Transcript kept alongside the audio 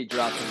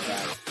Drop him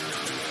back.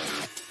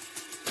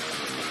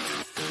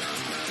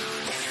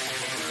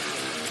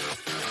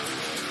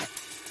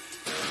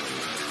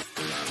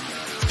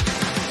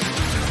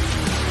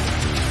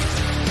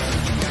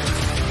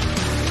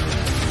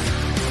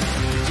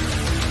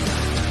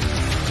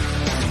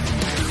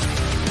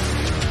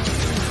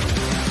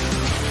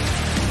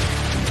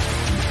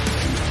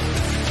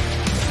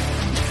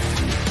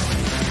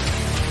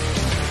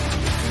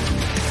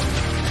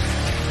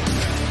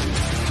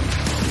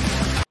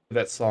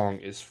 That song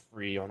is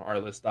free on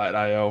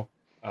artlist.io.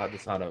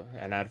 That's not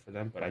an ad for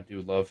them, but I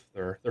do love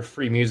their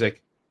free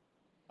music.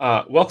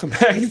 Welcome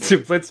back to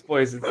Blitz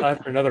Boys. It's time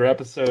for another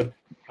episode.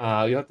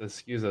 You'll have to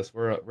excuse us.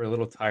 We're a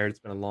little tired. It's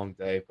been a long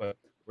day, but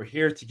we're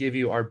here to give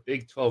you our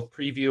Big 12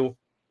 preview.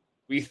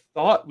 We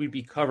thought we'd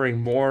be covering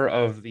more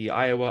of the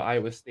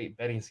Iowa State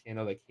betting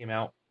scandal that came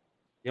out.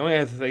 The only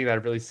other thing that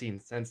I've really seen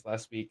since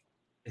last week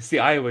is the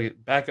Iowa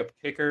backup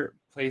kicker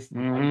placed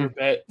an under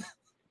bet,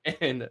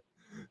 and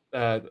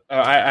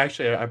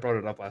I brought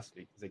it up last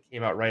week because it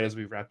came out right as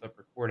we wrapped up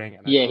recording.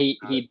 And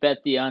he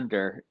bet the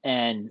under,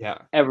 and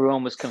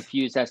everyone was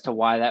confused as to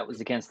why that was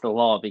against the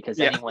law, because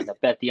anyone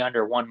that bet the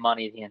under won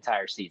money the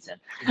entire season.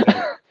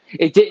 Exactly.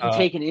 It didn't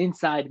take an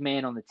inside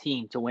man on the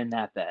team to win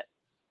that bet.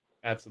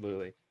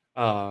 Absolutely.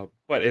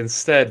 But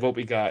instead, what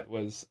we got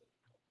was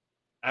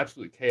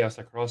absolute chaos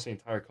across the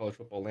entire college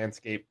football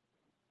landscape.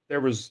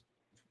 There was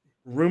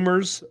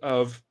rumors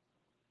of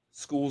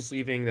schools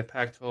leaving the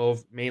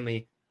Pac-12,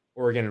 mainly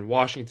Oregon and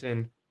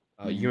Washington.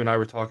 You and I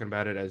were talking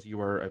about it as you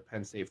were a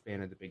Penn State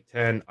fan of the Big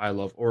Ten. I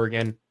love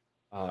Oregon.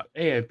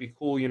 Hey, it'd be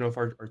cool, if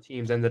our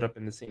teams ended up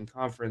in the same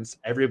conference.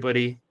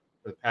 Everybody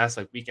for the past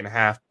week and a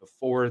half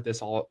before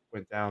this all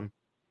went down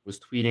was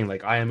tweeting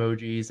eye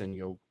emojis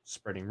and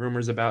spreading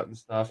rumors about and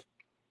stuff.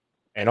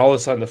 And all of a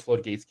sudden the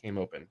floodgates came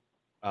open.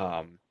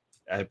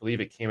 I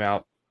believe it came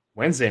out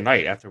Wednesday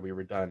night after we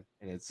were done,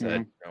 and it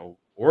said,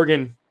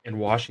 Oregon and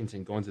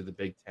Washington going to the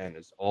Big Ten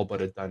is all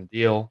but a done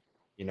deal.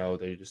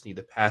 They just need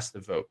to pass the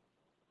vote.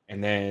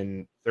 And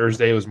then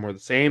Thursday was more the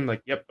same.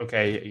 Yep,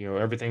 okay,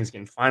 everything's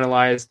getting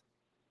finalized.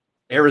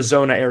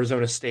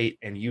 Arizona State,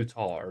 and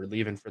Utah are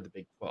leaving for the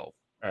Big 12.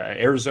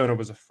 Arizona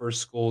was the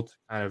first school to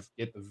kind of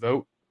get the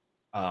vote.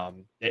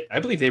 I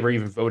believe they were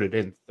even voted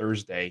in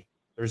Thursday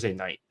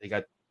night. They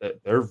got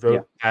their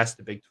vote past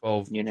the Big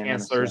 12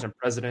 chancellors and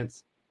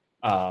presidents.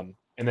 And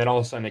then all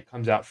of a sudden it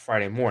comes out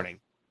Friday morning.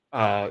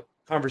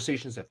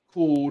 Conversations have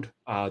cooled.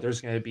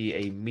 There's going to be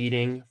a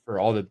meeting for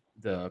all the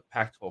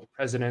Pac-12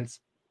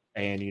 presidents,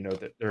 and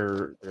that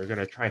they're going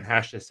to try and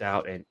hash this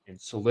out and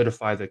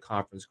solidify the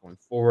conference going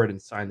forward and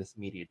sign this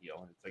media deal.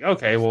 And it's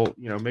okay, well,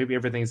 maybe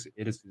it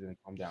is going to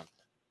calm down.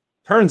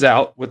 Turns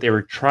out what they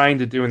were trying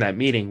to do in that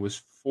meeting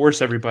was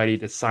force everybody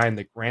to sign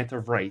the grant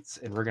of rights,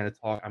 and I'm going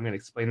to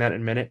explain that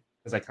in a minute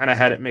because I kind of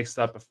had it mixed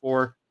up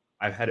before.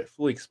 I've had it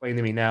fully explained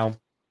to me now,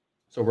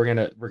 so we're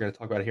gonna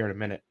talk about it here in a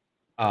minute.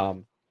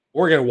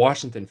 Oregon and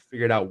Washington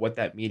figured out what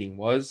that meeting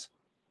was,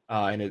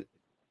 and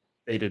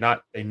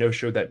they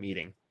no-showed that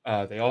meeting.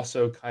 They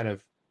also kind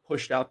of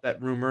pushed out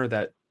that rumor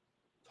that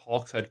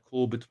talks had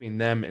cooled between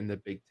them and the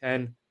Big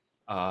Ten,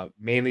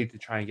 mainly to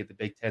try and get the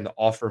Big Ten to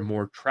offer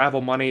more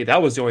travel money.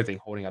 That was the only thing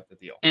holding up the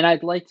deal. And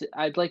I'd like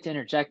to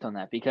interject on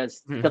that,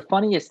 because the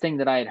funniest thing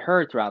that I had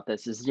heard throughout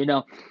this is,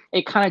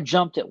 it kind of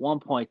jumped at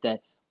one point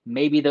that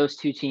maybe those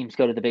two teams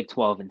go to the Big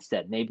 12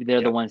 instead. Maybe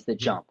they're the ones that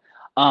jump.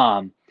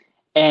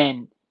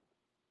 And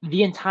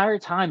the entire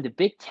time, the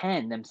Big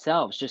Ten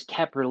themselves just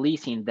kept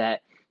releasing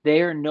that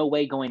they are in no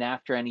way going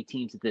after any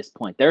teams at this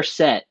point. They're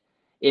set.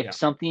 If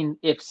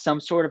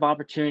some sort of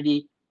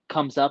opportunity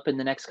comes up in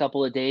the next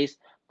couple of days,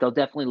 they'll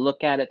definitely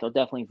look at it. They'll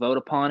definitely vote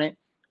upon it.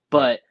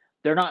 But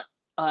they're not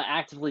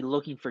actively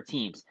looking for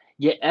teams.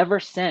 Yet ever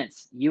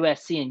since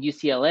USC and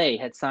UCLA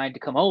had signed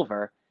to come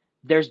over,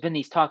 there's been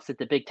these talks that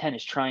the Big Ten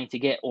is trying to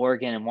get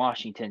Oregon and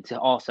Washington to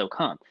also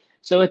come.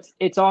 So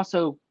it's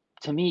also,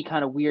 to me,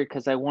 kind of weird,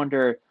 because I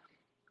wonder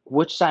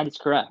which side is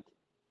correct.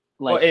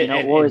 Or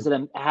is it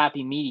a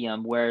happy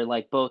medium where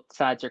both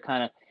sides are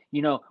kind of,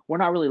 we're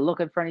not really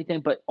looking for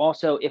anything, but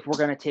also if we're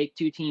going to take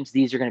two teams,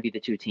 these are going to be the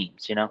two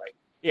teams, Right.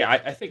 Yeah,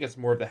 I think it's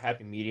more of the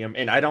happy medium,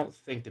 and I don't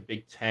think the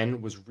Big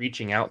Ten was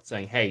reaching out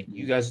saying, "Hey,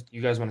 you guys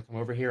want to come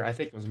over here?" I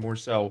think it was more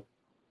so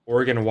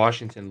Oregon and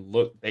Washington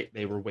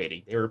they were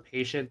waiting. They were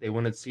patient. They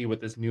wanted to see what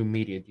this new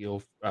media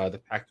deal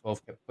the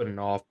Pac-12 kept putting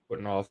off.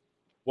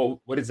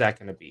 What is that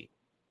going to be?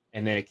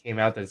 And then it came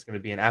out that it's going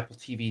to be an Apple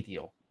TV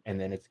deal, and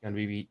then it's going to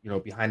be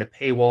behind a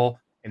paywall,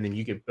 and then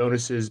you get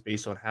bonuses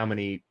based on how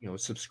many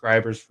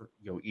subscribers for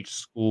each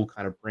school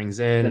kind of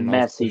brings in. The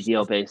messy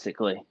deal,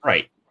 basically.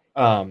 Right.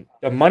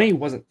 The money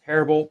wasn't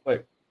terrible,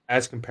 but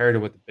as compared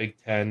to what the Big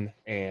Ten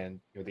and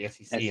the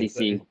SEC.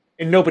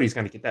 And nobody's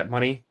going to get that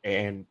money.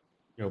 And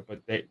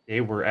but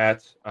they were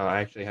at. I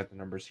actually have the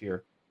numbers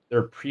here.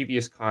 Their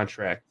previous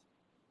contract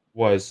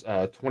was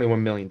 $21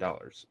 million.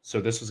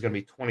 So this was going to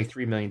be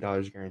 $23 million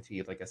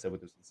guaranteed, like I said, with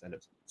those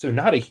incentives. So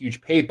not a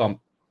huge pay bump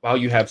while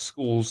you have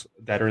schools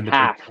that are in the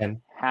Big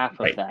Ten. Half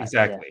of that.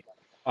 Exactly.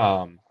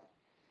 Yeah.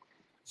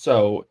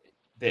 So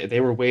they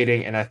were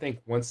waiting, and I think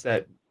once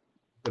the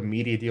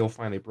media deal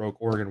finally broke,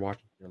 Oregon,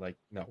 Washington, they're like,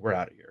 no, we're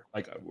out of here.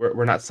 Like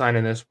we're not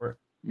signing this.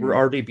 We're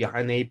already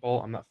behind the 8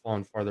 ball. I'm not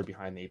falling farther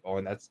behind the 8 ball,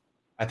 and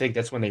I think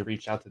that's when they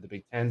reached out to the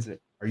Big Tens.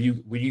 Would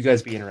you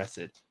guys be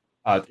interested?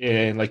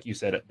 And like you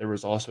said, there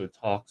was also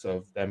talks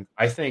of them.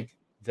 I think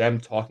them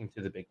talking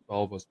to the Big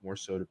 12 was more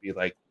so to be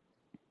like,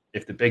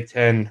 if the Big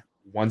Ten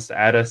wants to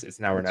add us, it's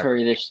now or never.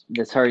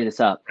 Let's hurry this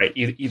up. Right.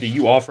 Either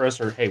you offer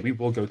us, or hey, we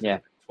will go to the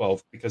Big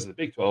 12 because of the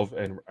Big 12.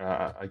 And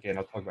again,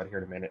 I'll talk about it here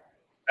in a minute.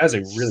 As a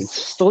really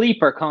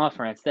sleeper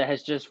conference that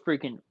has just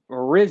freaking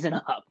risen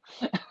up.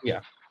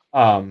 Yeah.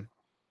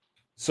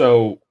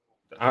 So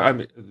I'm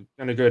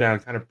going to go down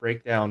and kind of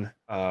break down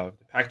the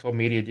Pac-12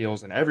 media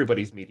deals and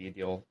everybody's media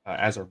deal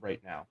as of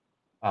right now.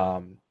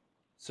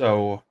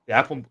 So the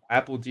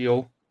Apple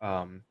deal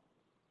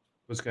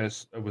was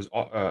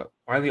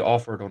finally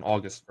offered on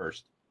August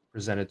 1st,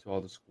 presented to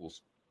all the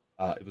schools.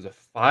 It was a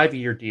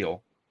 5-year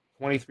deal,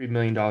 $23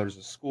 million a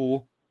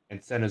school,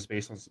 incentives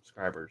based on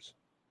subscribers.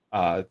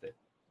 The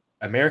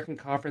American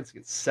Conference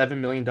gets $7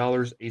 million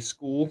a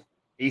school.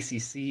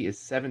 ACC is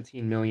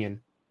 $17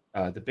 million.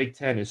 The Big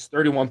Ten is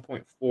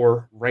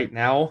 $31.4 right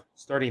now.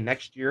 Starting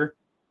next year,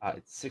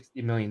 it's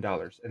 $60 million,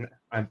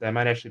 and that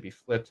might actually be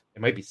flipped.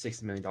 It might be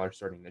 $60 million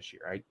starting this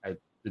year. I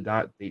did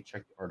not date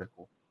check the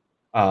article.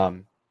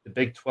 The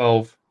Big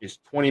 12 is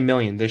 $20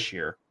 million this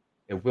year.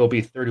 It will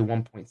be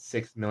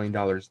 $31.6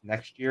 million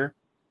next year.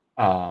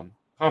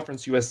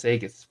 Conference USA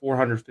gets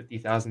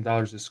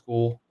 $450,000 a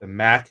school. The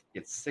MAC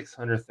gets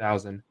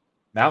 $600,000.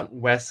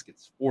 Mountain West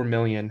gets $4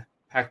 million.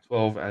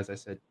 Pac-12, as I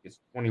said, gets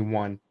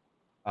 $21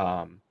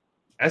 million.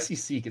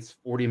 SEC gets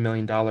 $40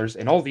 million,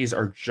 and all these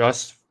are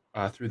just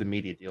through the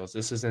media deals.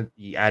 This isn't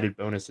the added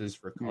bonuses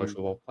for college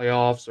football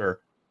playoffs or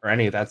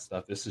any of that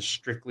stuff. This is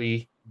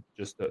strictly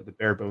just the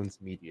bare bones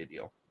media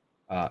deal.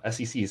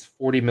 SEC is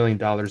 $40 million.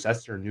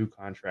 That's their new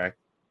contract.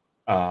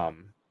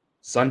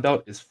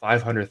 Sunbelt is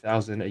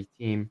 $500,000 a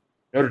team.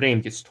 Notre Dame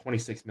gets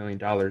 $26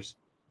 million,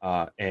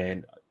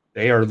 and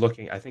they are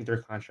looking. I think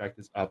their contract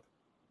is up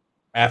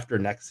after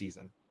next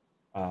season,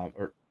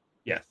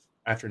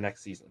 after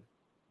next season.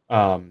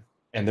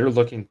 And they're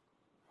looking,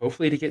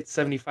 hopefully, to get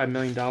 $75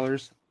 million.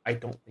 I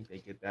don't think they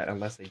get that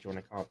unless they join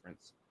a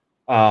conference.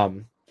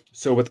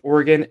 So with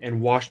Oregon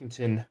and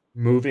Washington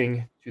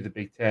moving to the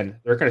Big Ten,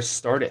 they're going to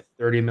start at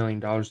 $30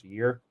 million a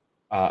year.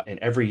 And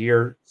every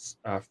year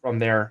from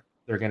there,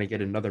 they're going to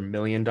get another $1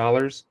 million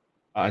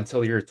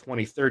until the year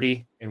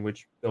 2030, in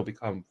which they'll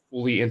become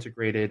fully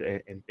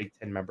integrated and Big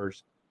Ten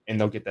members, and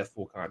they'll get that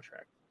full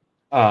contract.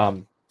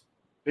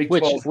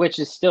 Which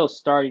is still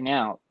starting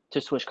out to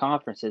switch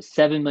conferences,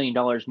 $7 million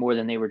more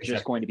than they were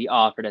just going to be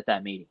offered at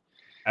that meeting.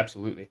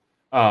 Absolutely.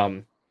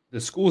 The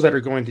schools that are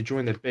going to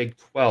join the Big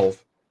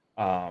 12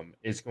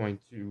 is going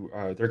to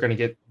they're going to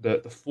get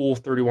the full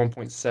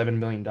 $31.7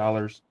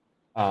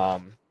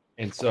 million.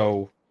 And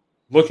so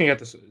looking at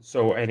this,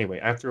 so anyway,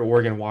 after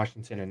Oregon,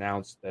 Washington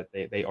announced that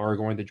they are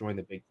going to join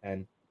the Big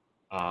Ten,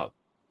 the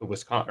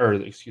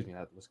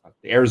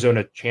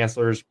Arizona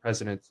chancellors,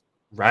 presidents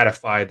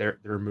ratified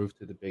their move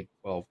to the Big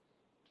 12.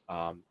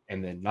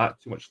 And then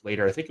not too much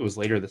later, I think it was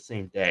later the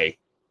same day,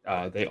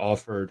 they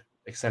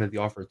extended the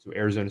offer to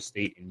Arizona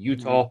State and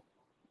Utah.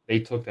 They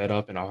took that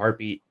up in a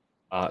heartbeat.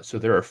 So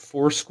there are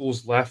 4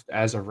 schools left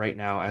as of right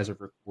now, as of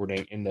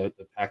recording, in the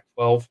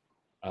Pac-12.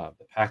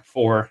 The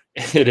Pac-4,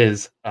 it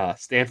is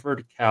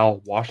Stanford,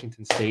 Cal,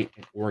 Washington State,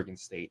 and Oregon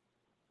State.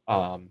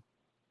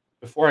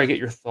 Before I get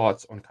your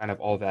thoughts on kind of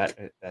all that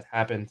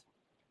happened,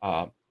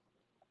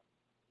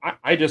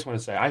 I just want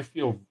to say I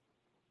feel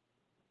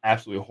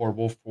absolutely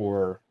horrible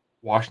for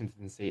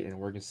Washington State and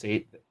Oregon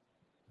State.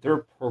 Their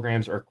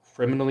programs are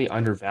criminally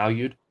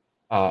undervalued.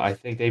 I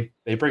think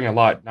they bring a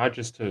lot, not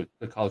just to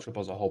the college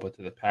football as a whole, but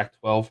to the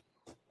Pac-12.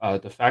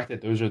 The fact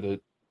that those are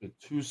the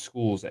 2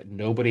 schools that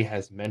nobody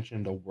has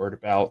mentioned a word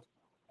about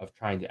of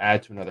trying to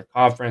add to another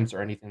conference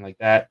or anything like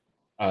that.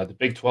 The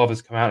Big 12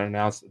 has come out and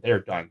announced that they're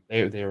done.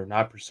 They are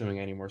not pursuing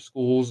any more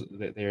schools.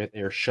 They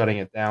are shutting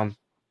it down.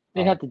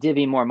 They'd have to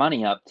divvy more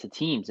money up to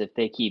teams if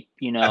they keep,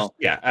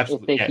 absolutely.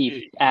 If they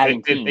keep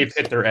adding teams. They've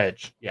hit their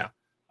edge, yeah.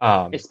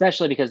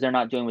 Especially because they're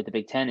not doing what the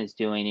Big Ten is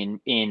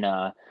doing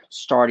in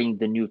starting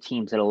the new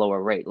teams at a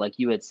lower rate. Like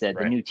you had said,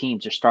 the new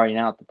teams are starting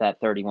out at that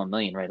 $31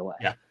 million right away.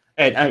 Yeah,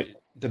 and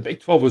the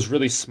Big 12 was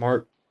really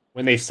smart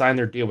when they signed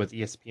their deal with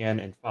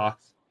ESPN and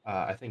Fox.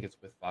 I think it's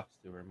with Fox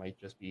too, or it might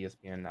just be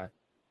ESPN.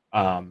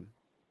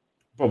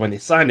 But when they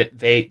signed it,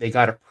 they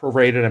got a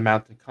prorated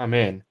amount to come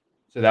in.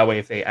 So that way,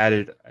 if they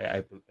added,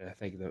 I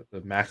think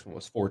the maximum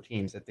was 4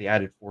 teams. If they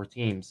added 4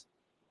 teams,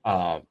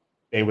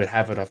 they would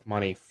have enough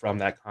money from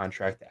that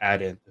contract to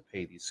add in to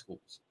pay these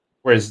schools.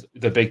 Whereas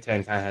the Big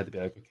Ten kind of had to be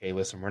like, okay,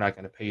 listen, we're not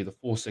going to pay you the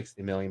full $60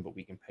 million, but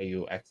we can pay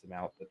you X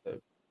amount,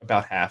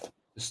 about half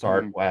to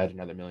start. We'll add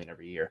another $1 million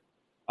every year.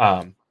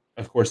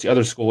 Of course, the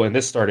other school, and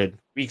this started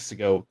weeks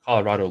ago,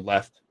 Colorado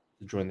left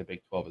to join the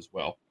Big 12 as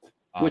well.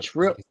 Which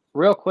real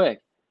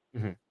quick.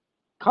 Mm-hmm.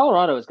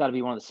 Colorado has got to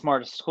be one of the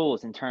smartest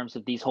schools in terms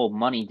of these whole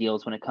money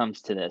deals when it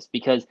comes to this,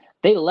 because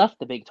they left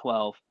the Big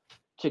 12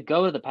 to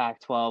go to the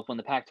Pac-12 when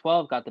the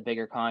Pac-12 got the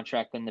bigger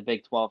contract than the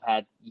Big 12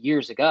 had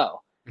years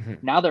ago. Mm-hmm.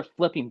 Now they're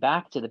flipping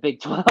back to the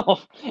Big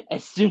 12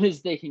 as soon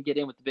as they can get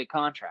in with the big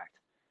contract.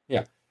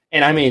 Yeah.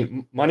 And I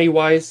mean,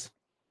 money-wise,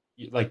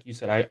 like you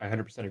said, I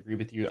 100% agree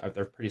with you.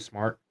 They're pretty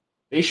smart.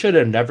 They should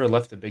have never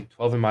left the Big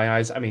 12 in my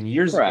eyes. I mean,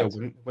 years Correct.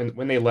 ago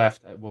when they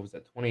left, what was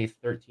that,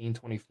 2013,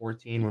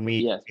 2014, when we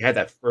Yes. had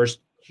that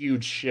first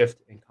huge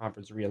shift in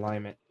conference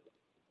realignment,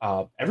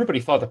 everybody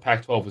thought the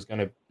Pac-12 was going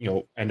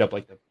to, end up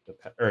like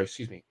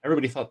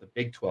everybody thought the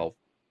Big 12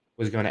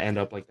 was going to end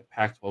up like the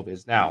Pac-12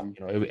 is now.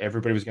 Mm-hmm.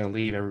 Everybody was going to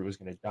leave, everybody was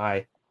going to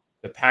die.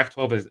 The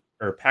Pac-12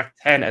 or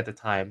Pac-10 at the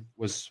time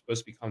was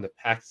supposed to become the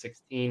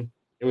Pac-16.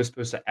 It was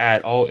supposed to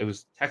add it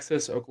was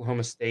Texas,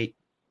 Oklahoma State,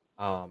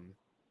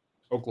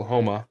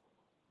 Oklahoma,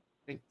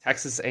 I think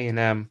Texas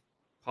A&M,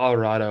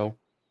 Colorado,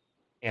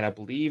 and I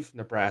believe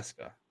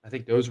Nebraska. I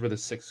think those were the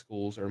 6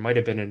 schools, or it might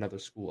have been another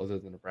school other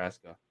than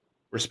Nebraska.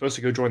 We're supposed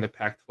to go join the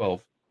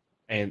Pac-12,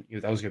 and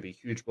that was going to be a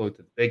huge blow to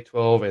the Big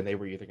 12, and they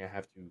were either going to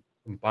have to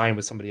combine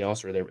with somebody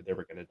else or they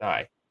were going to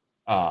die.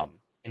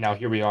 And now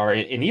here we are,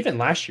 and even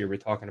last year we're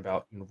talking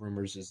about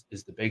rumors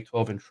is the Big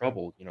 12 in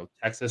trouble?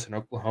 Texas and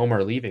Oklahoma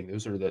are leaving;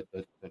 those are the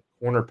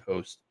corner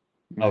post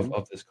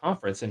of this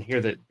conference, and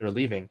here that they're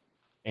leaving,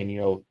 and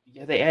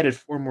they added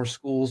 4 more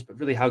schools, but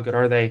really, how good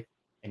are they?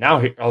 And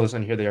now all of a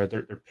sudden here they are,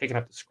 they're picking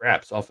up the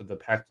scraps off of the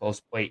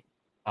Pac-12's plate,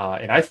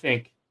 and I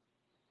think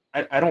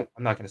I'm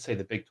not going to say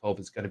the Big 12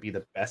 is going to be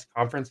the best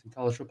conference in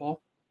college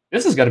football.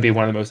 This is going to be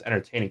one of the most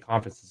entertaining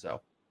conferences,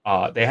 though.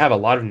 They have a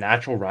lot of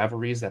natural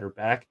rivalries that are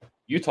back.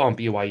 Utah and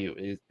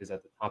BYU is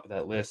at the top of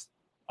that list.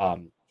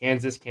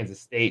 Kansas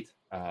State.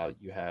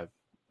 You have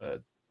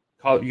the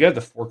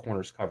 4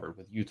 corners covered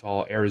with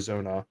Utah,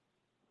 Arizona.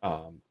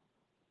 I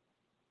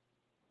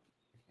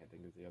can't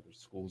think of the other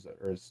schools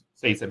or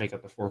states that make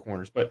up the 4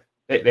 corners, but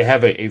they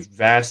have a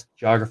vast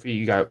geography.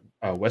 You got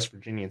West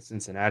Virginia and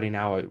Cincinnati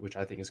now, which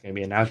I think is going to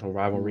be a national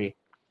rivalry.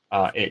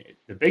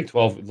 The Big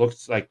 12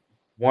 looks like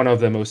one of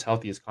the most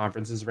healthiest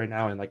conferences right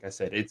now, and like I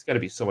said, it's going to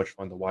be so much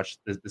fun to watch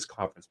this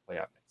conference play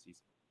out next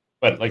season.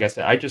 But like I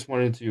said, I just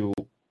wanted to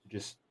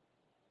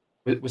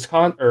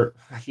Wisconsin, or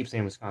I keep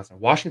saying Wisconsin,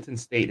 Washington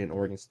State and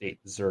Oregon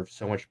State deserve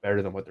so much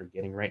better than what they're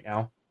getting right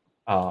now.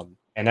 And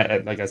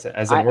like I said,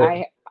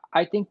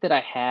 I think that I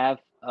have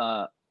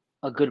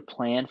a good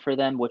plan for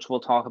them, which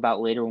we'll talk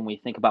about later when we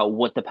think about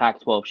what the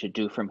Pac-12 should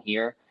do from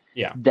here.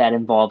 Yeah, that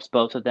involves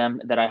both of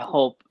them. That I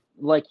hope,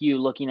 like you,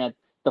 looking at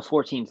the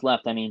 4 teams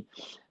left. I mean,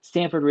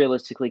 Stanford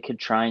realistically could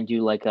try and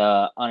do like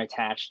a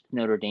unattached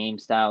Notre Dame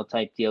style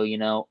type deal.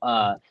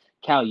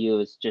 Cal U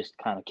is just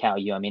kind of Cal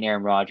U. I mean,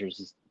 Aaron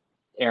Rodgers,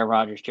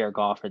 Jared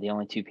Goff are the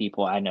only 2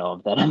 people I know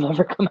of that have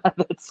ever come out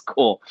of that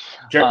school.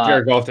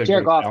 Jared Goff.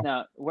 Jared Goff.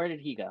 Now, where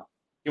did he go?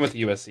 He went to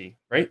USC,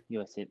 right?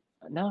 USC.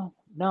 No,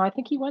 I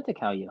think he went to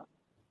Cal U.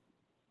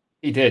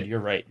 He did. You're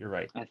right.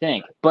 I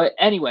think. But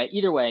anyway,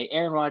 either way,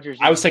 Aaron Rodgers.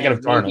 I was thinking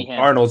of Darnold.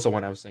 Darnold's the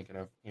one I was thinking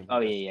of.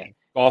 Yeah.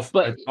 Golf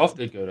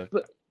did go to.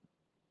 But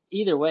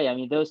either way, I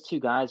mean, those 2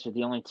 guys are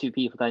the only 2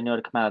 people that I know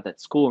to come out of that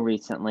school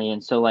recently,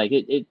 and so like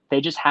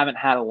they just haven't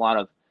had a lot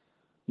of,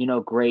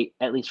 great,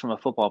 at least from a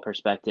football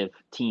perspective,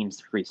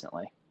 teams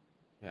recently.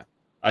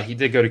 Yeah, he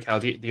did go to Cal.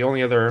 The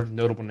only other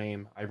notable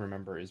name I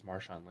remember is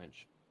Marshawn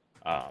Lynch.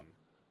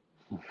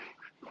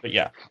 But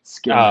yeah,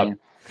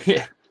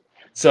 yeah.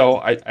 So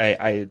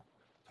I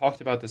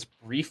talked about this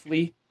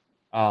briefly.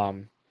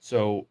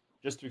 So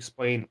just to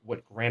explain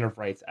what grant of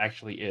rights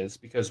actually is,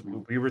 because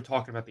we were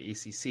talking about the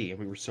ACC and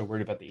we were so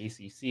worried about the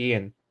ACC,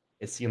 and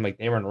it seemed like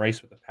they were in a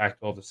race with the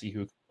Pac-12 to see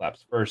who could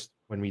collapse first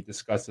when we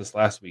discussed this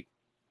last week.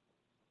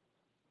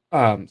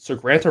 So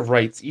grant of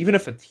rights, even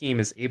if a team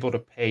is able to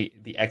pay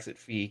the exit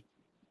fee,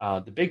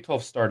 the Big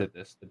 12 started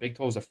this. The Big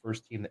 12 is the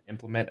first team to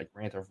implement a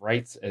grant of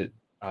rights,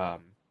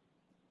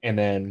 and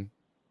then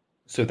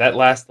so that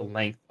lasts the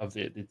length of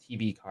the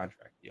TV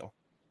contract deal.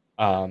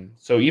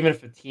 So even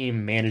if a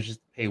team manages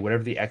to pay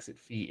whatever the exit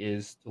fee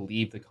is to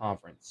leave the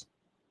conference,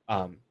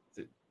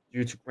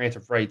 due to grant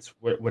of rights,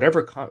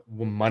 whatever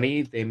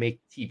money they make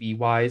TV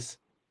wise,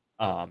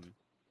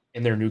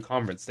 in their new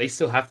conference, they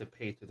still have to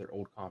pay to their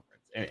old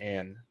conference.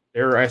 And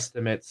there are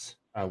estimates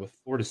with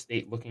Florida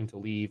State looking to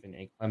leave and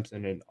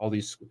Clemson and all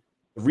these.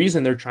 The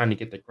reason they're trying to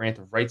get the grant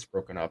of rights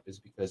broken up is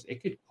because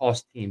it could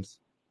cost teams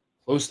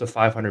close to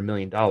 $500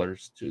 million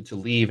to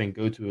leave and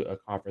go to a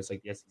conference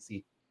like the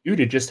SEC due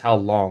to just how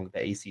long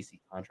the ACC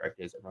contract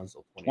is. It runs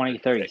till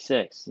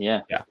 2036.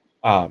 Yeah.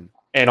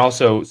 And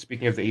also,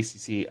 speaking of the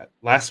ACC,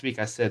 last week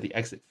I said the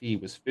exit fee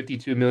was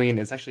 $52 million.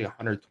 It's actually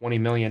 $120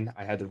 million.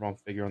 I had the wrong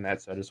figure on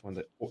that, so I just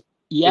wanted to.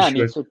 Yeah, I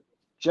mean, so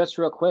just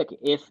real quick,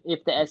 if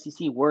the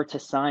SEC were to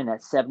sign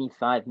that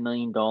 $75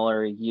 million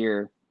a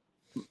year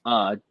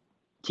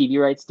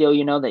TV rights deal,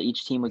 that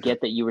each team would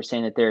get, that you were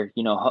saying that their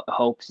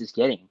hopes is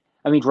getting.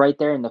 I mean, right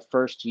there in the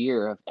first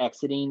year of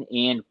exiting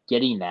and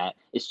getting that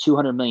is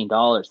 $200 million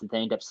that they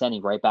end up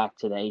sending right back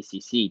to the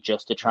ACC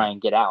just to try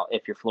and get out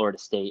if you're Florida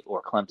State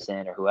or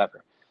Clemson or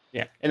whoever.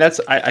 Yeah, and that's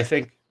I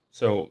think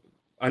so.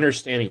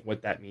 Understanding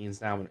what that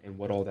means now and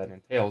what all that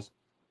entails,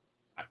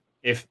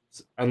 if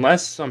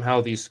unless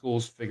somehow these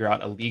schools figure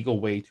out a legal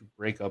way to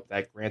break up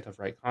that grant of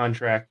right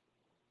contract,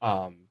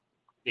 um,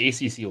 the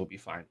ACC will be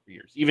fine for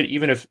years.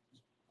 Even if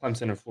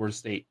Clemson and Florida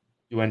State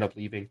do end up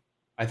leaving,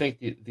 I think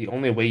the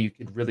only way you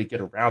could really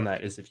get around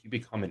that is if you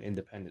become an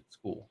independent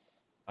school.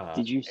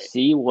 Did you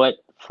see what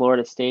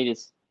Florida State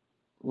is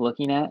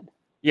looking at?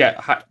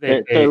 Yeah,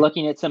 They're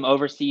looking at some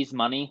overseas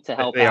money to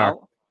help they are.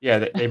 out.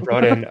 Yeah, they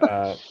brought in.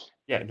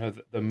 Yeah, no,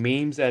 the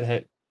memes that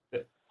had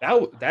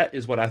that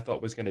is what I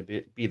thought was going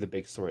to be the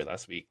big story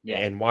last week. Yeah.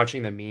 And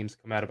watching the memes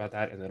come out about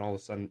that, and then all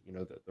of a sudden,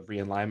 the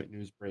realignment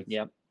news breaks.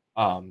 Yep.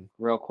 Um,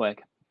 Real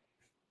quick.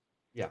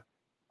 yeah.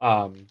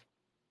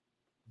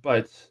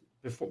 But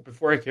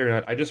before I carry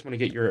on, I just want to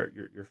get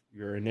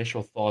your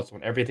initial thoughts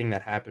on everything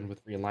that happened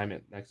with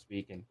realignment next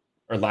week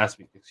or last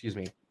week, excuse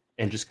me,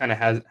 and just kind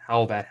of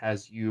how that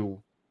has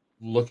you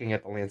looking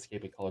at the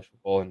landscape of college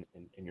football and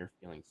your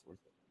feelings towards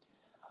it.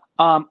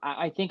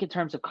 I think in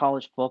terms of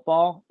college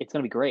football, it's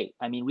going to be great.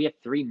 I mean, we have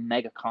 3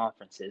 mega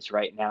conferences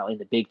right now in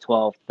the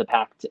Big-12, the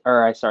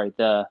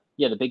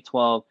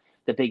Big-12,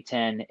 the Big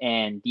Ten,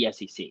 and the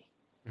SEC.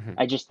 Mm-hmm.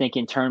 I just think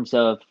in terms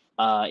of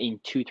in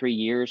 2-3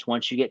 years,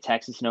 once you get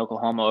Texas and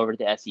Oklahoma over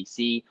to the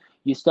SEC,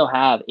 you still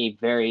have a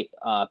very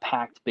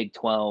packed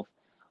Big-12.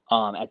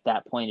 At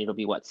that point, it'll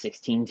be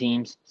 16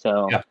 teams.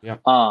 So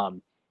Yeah.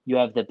 You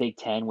have the Big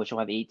Ten, which will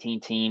have 18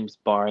 teams,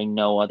 barring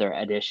no other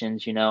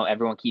additions.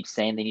 Everyone keeps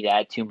saying they need to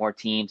add 2 more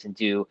teams and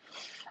do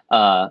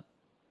 2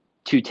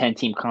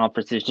 10-team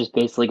conferences. Just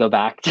basically go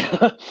back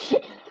to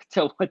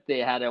to what they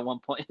had at one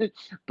point,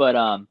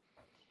 but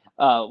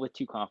with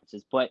 2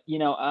 conferences. But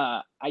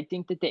I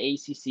think that the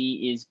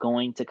ACC is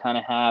going to kind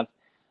of have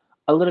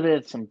a little bit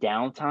of some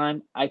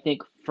downtime. I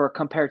think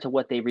compared to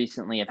what they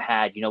recently have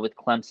had, with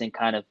Clemson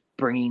kind of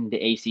bringing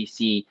the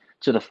ACC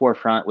to the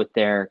forefront with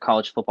their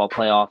college football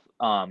playoff,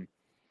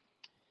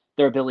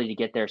 their ability to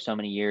get there so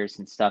many years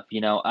and stuff.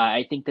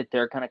 I think that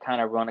they're going to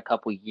kind of run a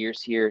couple of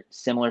years here,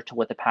 similar to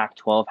what the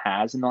Pac-12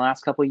 has in the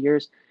last couple of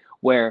years,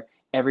 where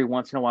every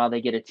once in a while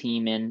they get a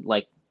team in,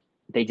 like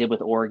they did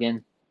with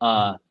Oregon,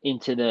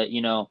 into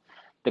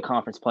the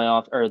conference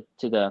playoff or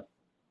to the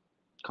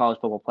college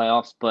football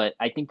playoffs. But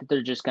I think that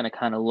they're just going to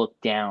kind of look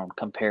down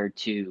compared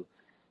to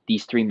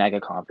these 3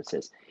 mega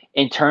conferences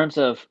in terms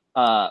of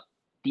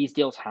these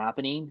deals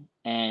happening.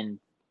 And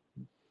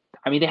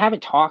I mean, they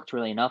haven't talked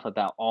really enough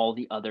about all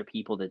the other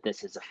people that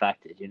this has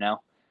affected,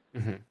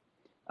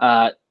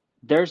 Mm-hmm.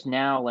 There's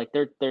now, like,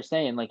 they're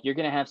saying, like, you're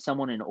going to have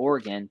someone in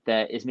Oregon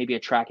that is maybe a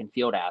track and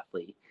field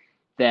athlete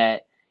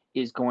that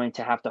is going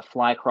to have to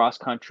fly cross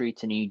country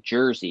to New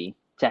Jersey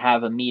to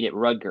have a meet at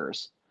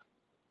Rutgers.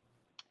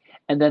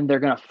 And then they're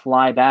going to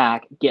fly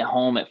back, get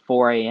home at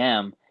 4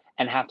 a.m.,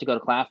 and have to go to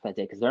class that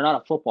day because they're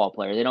not a football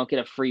player. They don't get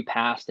a free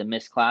pass to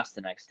miss class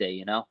the next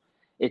day,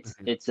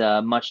 It's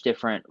much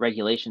different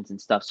regulations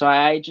and stuff. So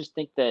I just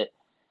think that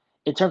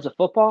in terms of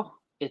football,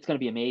 it's going to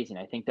be amazing.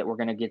 I think that we're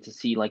going to get to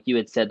see, like you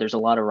had said, there's a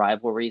lot of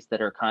rivalries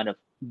that are kind of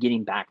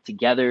getting back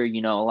together, a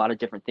lot of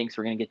different things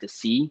we're going to get to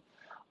see.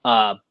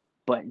 But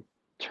in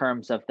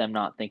terms of them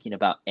not thinking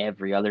about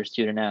every other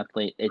student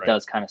athlete, it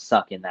does kind of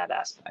suck in that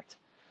aspect.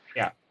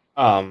 Yeah.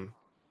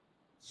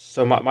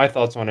 So my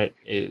thoughts on it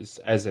is,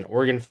 as an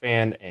Oregon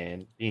fan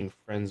and being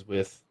friends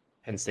with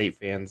Penn State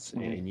fans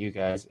and you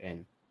guys,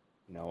 and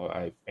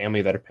I have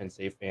family that are Penn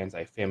State fans, I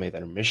have family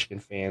that are Michigan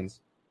fans.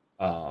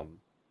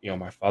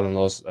 My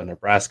father-in-law's a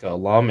Nebraska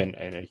alum and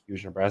a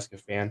huge Nebraska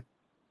fan.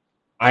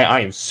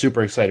 I am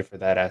super excited for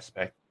that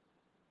aspect.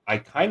 I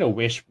kind of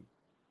wish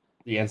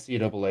the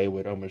NCAA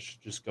would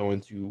almost just go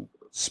into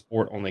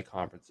sport-only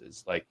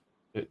conferences. Like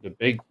the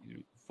big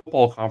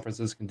football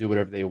conferences can do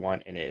whatever they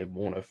want, and it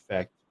won't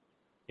affect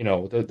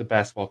the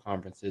basketball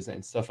conferences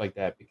and stuff like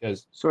that,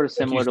 because sort of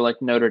similar to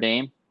like Notre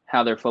Dame,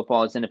 how their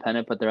football is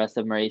independent, but the rest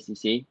of them are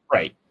ACC.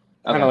 Right.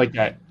 Kind of like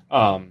that.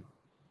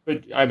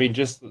 But I mean,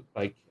 just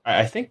like,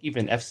 I think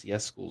even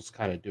FCS schools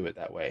kind of do it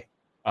that way,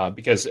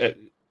 because a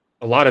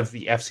lot of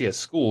the FCS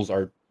schools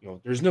are,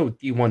 there's no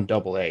D1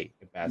 AA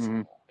in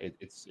basketball.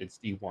 It's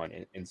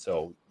D1. And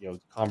so,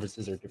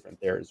 conferences are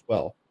different there as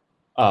well.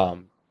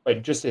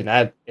 But just in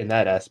that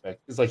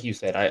aspect, because like you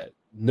said,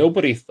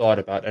 nobody thought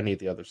about any of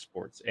the other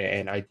sports,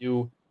 and I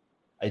do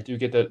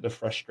get the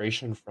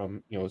frustration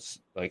from,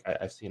 like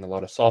I've seen a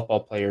lot of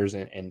softball players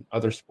and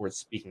other sports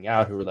speaking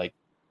out who are like,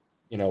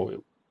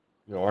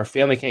 our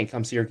family can't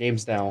come see our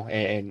games now,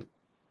 and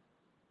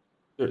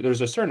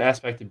there's a certain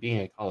aspect of being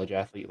a college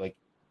athlete. Like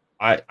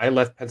I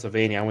left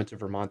Pennsylvania, I went to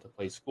Vermont to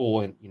play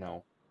school, and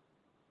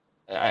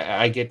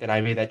I get that I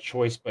made that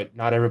choice, but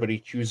not everybody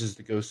chooses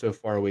to go so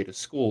far away to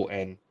school,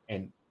 and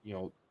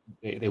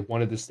they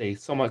wanted to stay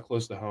somewhat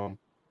close to home.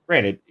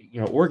 Granted,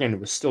 Oregon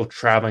was still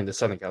traveling to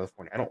Southern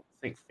California. I don't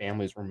think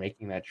families were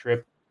making that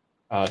trip,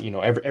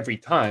 every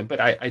time, but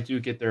I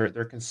do get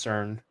their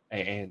concern,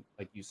 and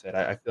like you said,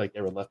 I feel like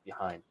they were left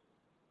behind.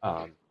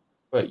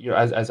 But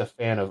as a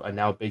fan of a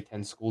now Big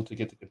Ten school, to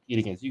get to compete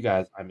against you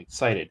guys, I'm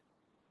excited.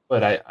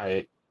 But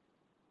I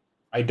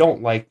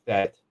don't like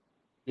that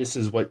this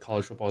is what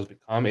college football has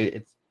become.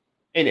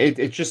 and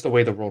it's just the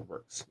way the world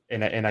works.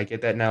 And I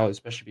get that now,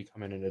 especially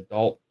becoming an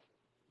adult.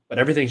 But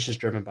everything's just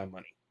driven by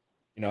money.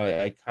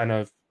 I kind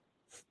of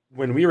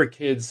when we were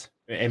kids,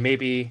 and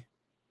maybe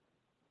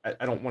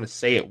I don't want to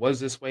say it was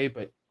this way,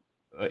 but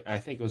I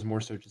think it was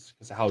more so just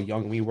because of how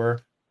young we were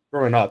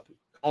growing up.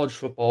 College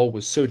football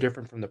was so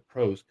different from the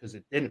pros because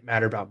it didn't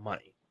matter about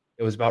money.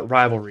 It was about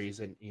rivalries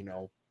and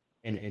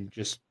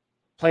just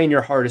playing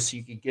your hardest so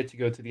you could get to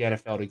go to the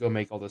NFL to go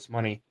make all this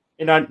money.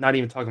 And not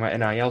even talking about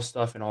NIL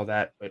stuff and all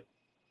that, but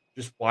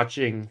just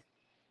watching,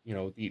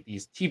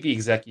 these TV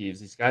executives,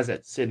 these guys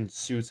that sit in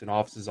suits and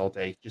offices all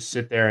day, just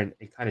sit there and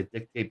kind of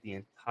dictate the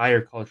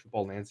entire college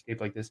football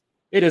landscape like this.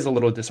 It is a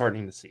little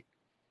disheartening to see.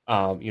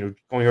 Going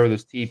over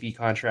those TV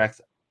contracts,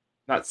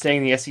 not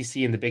saying the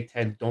SEC and the Big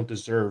Ten don't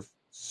deserve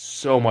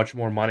so much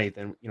more money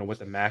than what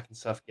the MAC and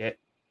stuff get.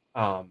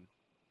 Um,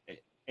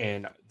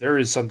 and there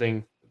is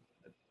something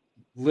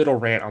little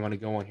rant I'm going to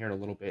go on here in a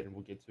little bit, and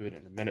we'll get to it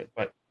in a minute.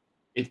 But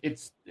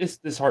it's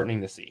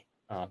disheartening to see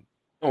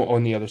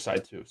on the other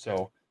side too.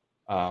 So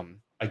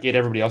I get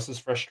everybody else's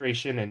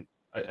frustration, and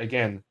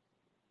again,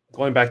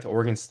 going back to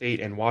Oregon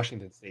State and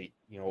Washington State,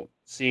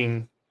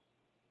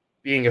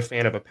 being a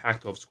fan of a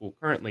Pac-12 school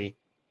currently,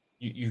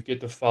 you get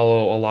to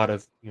follow a lot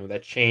of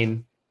that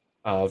chain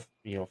of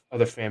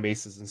other fan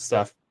bases and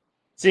stuff,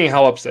 seeing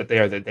how upset they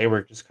are that they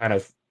were just kind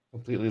of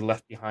completely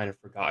left behind and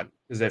forgotten.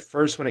 Because at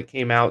first, when it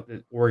came out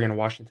that Oregon and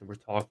Washington were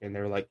talking, they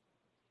were like,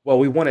 "Well,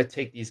 we want to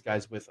take these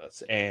guys with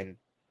us," and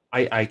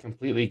I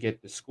completely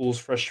get the school's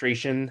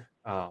frustration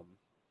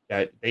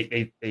that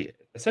they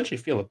essentially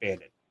feel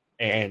abandoned.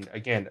 And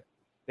again,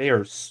 they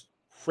are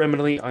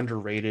criminally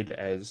underrated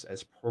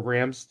as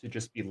programs to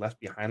just be left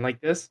behind like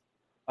this.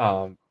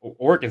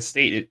 Oregon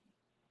State, it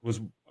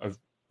was a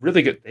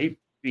really good. They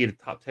beat a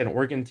top 10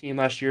 Oregon team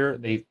last year.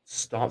 They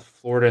stomped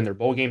Florida in their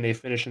bowl game. They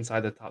finished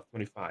inside the top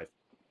 25.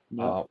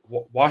 Yep.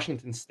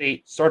 Washington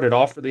State started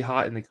off really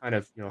hot and they kind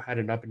of had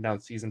an up and down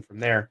season from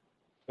there.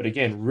 But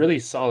again, really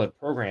solid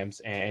programs,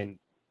 and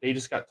they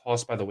just got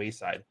tossed by the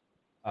wayside.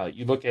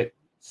 You look at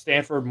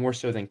Stanford more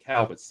so than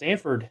Cal, but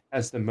Stanford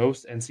has the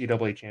most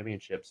NCAA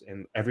championships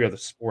in every other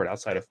sport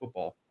outside of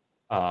football.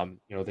 They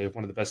have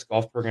one of the best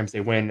golf programs.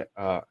 They win.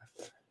 I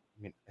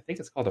think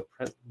it's called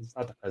it's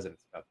not the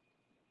President's Cup.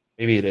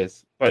 Maybe it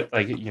is, but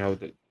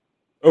the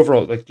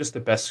overall, just the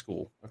best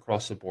school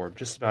across the board,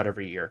 just about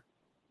every year.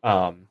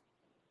 And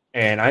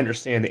I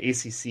understand the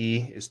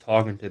ACC is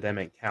talking to them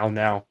at Cal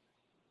now,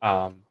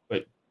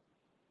 but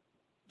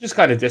just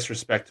kind of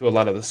disrespect to a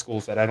lot of the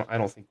schools that I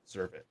don't think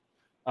deserve it.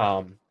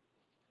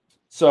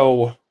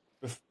 So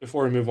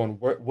before we move on,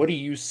 what do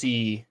you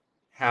see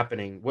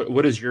happening?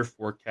 What is your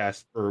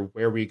forecast for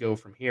where we go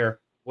from here?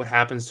 What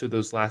happens to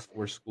those last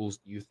four schools,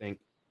 do you think?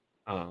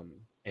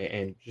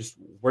 And just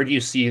where do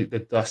you see the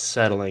dust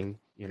settling,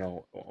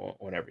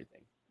 on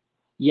everything?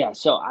 Yeah,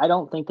 so I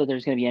don't think that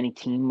there's going to be any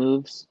team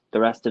moves the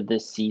rest of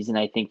this season.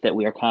 I think that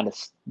we are kind of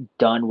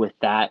done with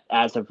that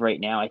as of right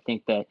now. I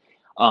think that,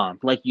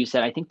 like you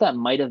said, I think that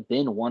might have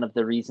been one of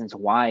the reasons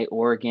why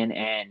Oregon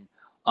and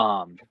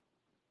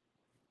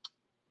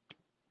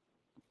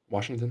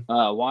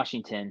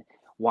Washington,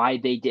 why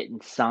they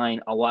didn't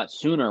sign a lot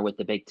sooner with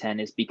the Big Ten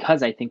is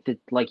because I think that,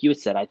 like you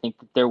said, I think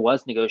that there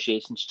was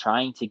negotiations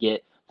trying to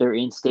get their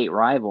in-state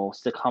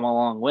rivals to come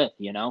along with.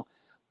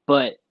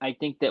 But I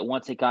think that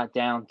once it got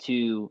down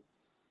to,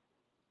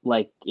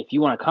 like, if you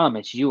want to come,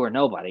 it's you or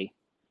nobody.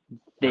 Right.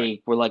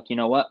 They were like, you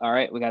know what? All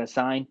right, we got to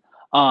sign.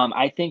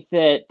 I think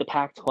that the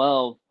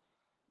Pac-12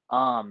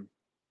 um,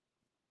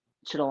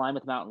 should align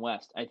with Mountain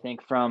West. I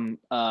think from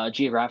a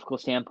geographical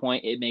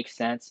standpoint, it makes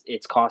sense.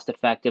 It's cost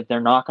effective.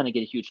 They're not going to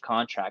get a huge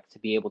contract to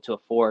be able to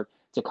afford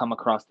to come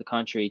across the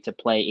country to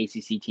play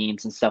ACC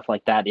teams and stuff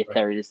like that if Right.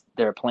 there is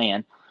their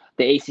plan.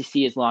 The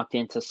ACC is locked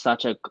into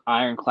such a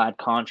ironclad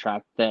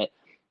contract that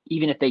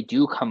even if they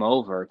do come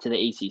over to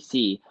the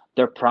ACC,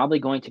 they're probably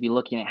going to be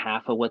looking at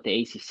half of what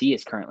the ACC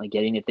is currently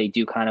getting if they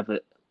do kind of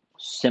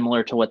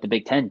similar to what the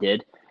Big Ten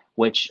did.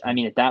 Which, I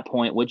mean, at that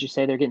point, would you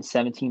say they're getting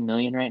 17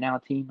 million right now, a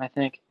team? I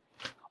think.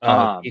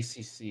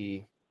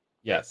 ACC,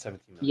 yeah,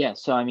 17 million. Yeah,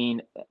 so I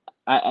mean,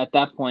 at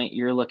that point,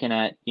 you're looking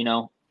at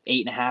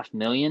 8.5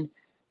 million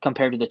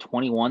compared to the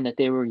 21 that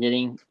they were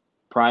getting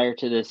prior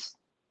to this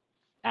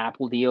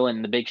Apple deal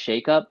and the big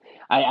shakeup.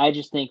 I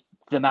just think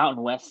the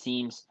Mountain West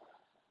seems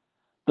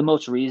the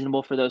most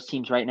reasonable for those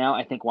teams right now.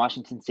 I think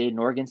Washington State and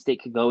Oregon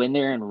State could go in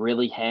there and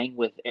really hang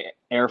with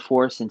Air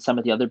Force and some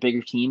of the other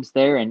bigger teams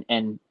there,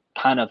 and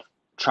kind of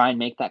try and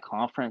make that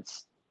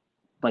conference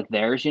like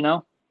theirs.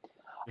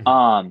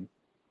 Mm-hmm.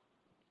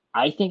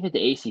 I think that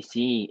the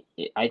ACC,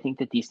 I think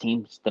that these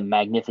teams, the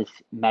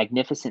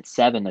Magnificent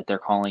Seven that they're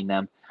calling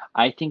them,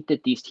 I think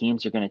that these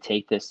teams are going to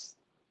take this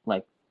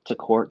like to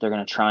court. They're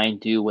going to try and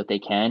do what they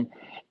can,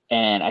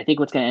 and I think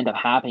what's going to end up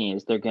happening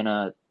is they're going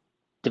to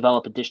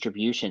develop a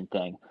distribution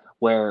thing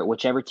where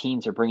whichever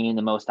teams are bringing in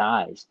the most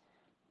eyes,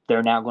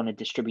 they're now going to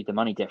distribute the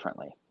money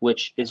differently,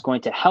 which is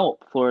going to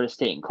help Florida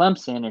State and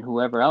Clemson and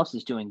whoever else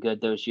is doing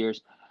good those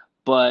years.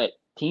 But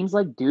teams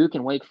like Duke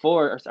and Wake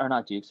Forest, or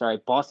not Duke,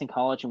 sorry, Boston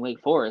College and Wake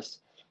Forest,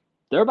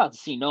 they're about to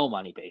see no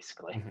money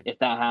basically if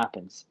that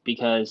happens,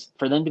 because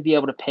for them to be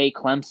able to pay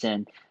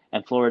Clemson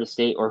and Florida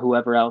State or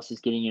whoever else is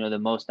getting, the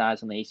most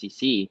eyes on the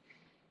ACC,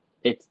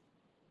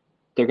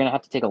 they're going to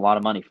have to take a lot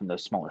of money from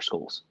those smaller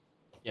schools.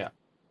 Yeah.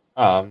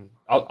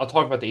 I'll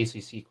talk about the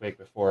ACC quick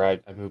before I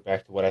move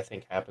back to what I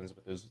think happens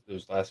with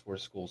those last 4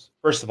 schools.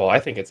 First of all, I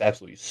think it's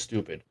absolutely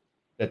stupid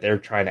that they're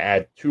trying to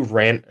add 2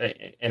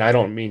 and I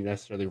don't mean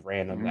necessarily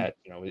random, that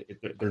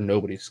they're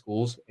nobody's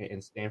schools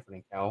in Stanford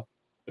and Cal,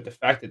 but the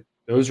fact that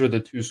those are the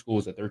 2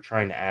 schools that they're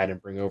trying to add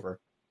and bring over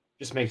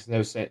just makes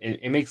no sense.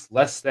 It makes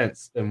less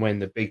sense than when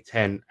the Big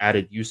Ten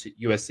added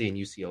USC and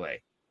UCLA.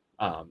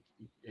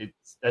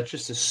 That's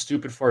just a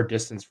stupid far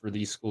distance for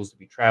these schools to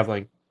be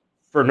traveling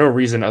for no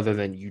reason other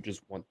than you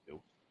just want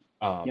to.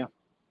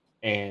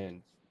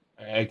 And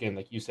again,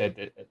 like you said,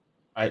 that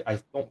I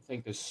don't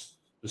think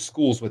the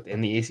schools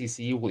within the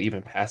ACC will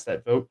even pass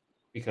that vote,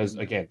 because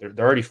again,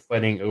 they're already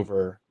fighting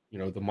over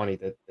the money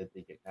that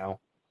they get now.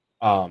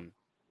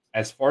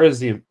 As far as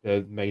the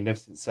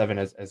Magnificent Seven,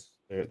 as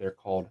they're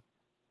called,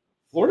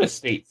 Florida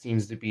State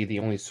seems to be the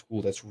only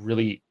school that's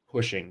really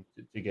pushing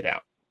to get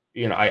out.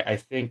 I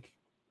think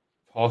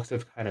talks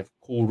have kind of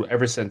cooled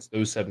ever since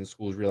those 7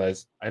 schools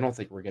realized, I don't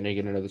think we're going to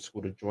get another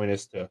school to join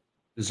us to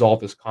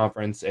dissolve this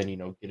conference and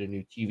get a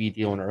new TV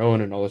deal on our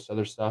own and all this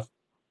other stuff.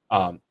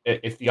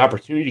 If the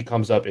opportunity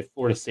comes up, if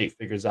Florida State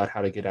figures out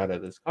how to get out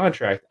of this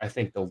contract, I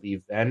think they'll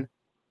leave then.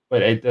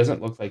 But it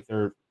doesn't look like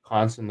they're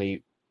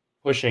constantly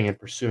pushing and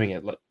pursuing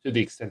it to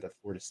the extent that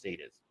Florida State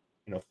is.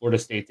 Florida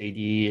State's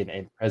AD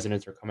and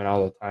presidents are coming out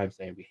all the time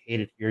saying we hate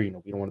it here.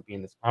 We don't want to be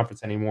in this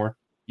conference anymore.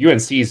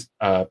 UNC's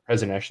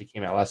president actually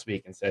came out last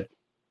week and said,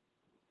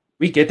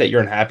 we get that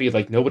you're unhappy.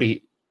 Like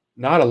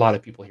not a lot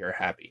of people here are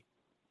happy.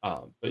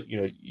 But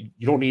you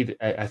don't need.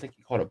 I think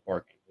you called it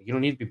barking. You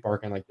don't need to be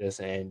barking like this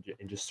and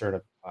just sort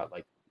of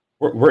like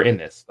we're in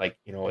this. Like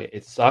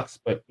it sucks,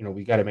 but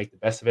we got to make the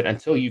best of it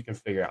until you can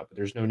figure out. But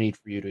there's no need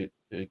for you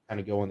to kind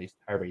of go on these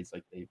tirades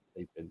like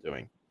they've been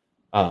doing.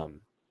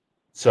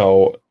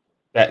 So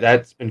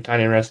that's been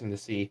kind of interesting to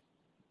see.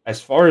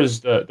 As far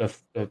as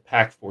the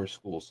Pac-4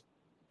 schools,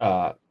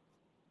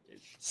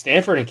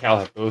 Stanford and Cal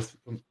have both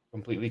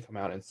completely come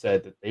out and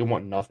said that they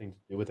want nothing to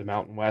do with the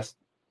Mountain West.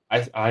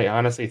 I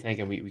honestly think,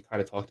 and we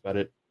kind of talked about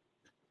it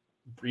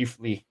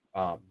briefly,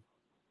 I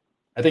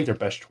think their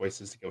best choice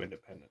is to go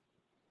independent.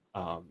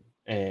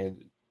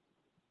 And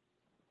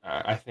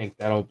I think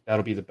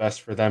that'll be the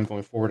best for them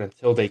going forward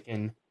until they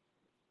can,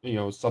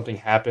 something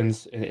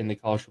happens in the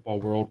college football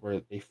world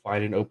where they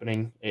find an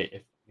opening.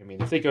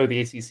 If they go to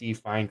the ACC,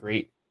 fine,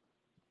 great.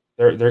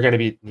 They're going to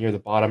be near the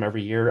bottom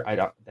every year.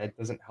 That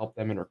doesn't help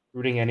them in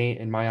recruiting any,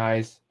 in my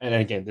eyes. And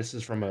again, this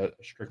is from a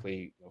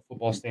strictly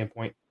football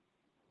standpoint.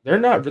 They're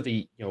not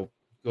really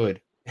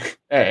good,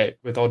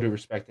 with all due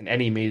respect, in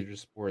any major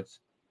sports.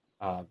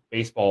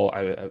 Baseball,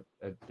 I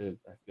feel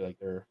like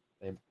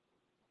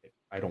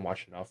I don't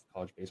watch enough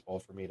college baseball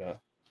for me to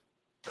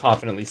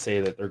confidently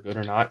say that they're good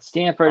or not.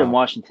 Stanford and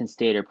Washington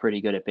State are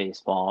pretty good at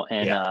baseball,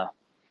 and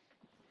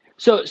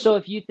so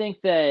if you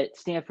think that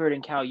Stanford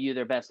and Cal U,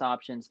 their best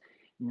options,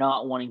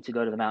 not wanting to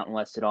go to the Mountain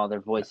West at all, they're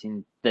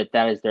voicing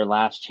that is their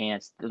last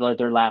chance,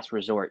 their last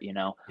resort.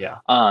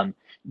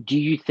 Do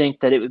you think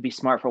that it would be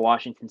smart for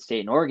Washington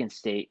State and Oregon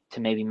State to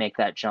maybe make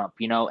that jump?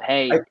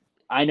 Hey,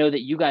 I know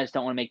that you guys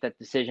don't want to make that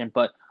decision,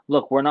 but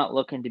look, we're not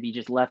looking to be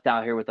just left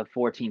out here with a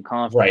 14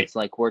 conference. Right.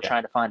 Like we're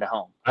trying to find a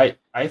home.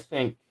 I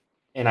think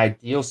an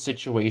ideal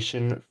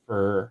situation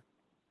for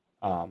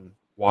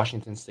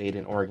Washington State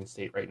and Oregon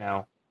State right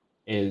now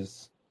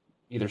is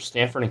either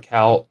Stanford and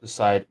Cal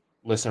decide,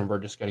 listen, we're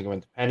just going to go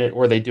independent,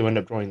 or they do end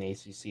up joining the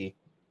ACC.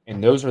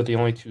 And those are the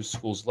only 2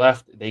 schools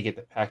left. They get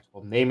the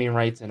Pac-12 naming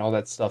rights and all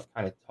that stuff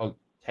kind of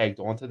tagged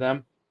onto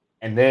them.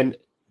 And then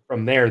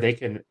from there, they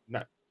can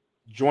not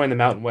join the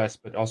Mountain West,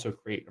 but also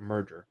create a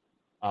merger.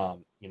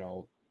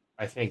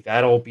 I think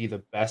that'll be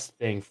the best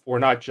thing for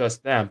not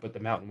just them, but the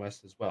Mountain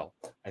West as well.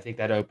 I think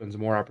that opens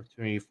more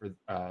opportunity for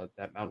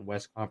that Mountain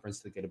West Conference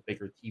to get a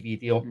bigger TV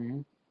deal.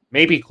 Mm-hmm.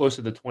 Maybe close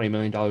to the $20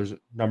 million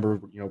number,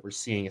 we're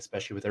seeing,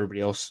 especially with everybody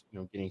else,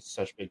 getting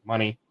such big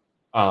money.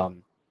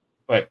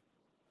 But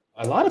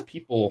a lot of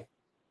people,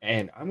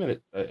 and I'm going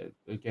to,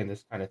 again,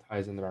 this kind of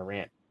ties into my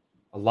rant.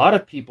 A lot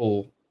of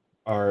people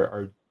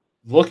are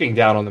looking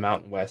down on the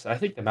Mountain West. I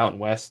think the Mountain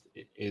West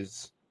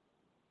is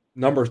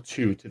number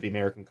 2 to the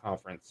American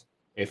Conference.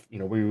 If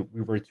we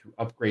were to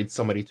upgrade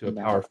somebody to a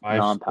Power 5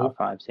 non-Power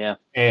 5s, yeah.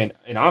 And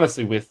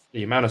honestly, with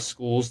the amount of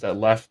schools that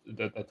left,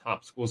 the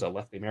top schools that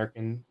left the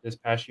American this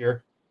past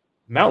year,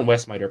 Mountain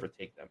West might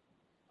overtake them.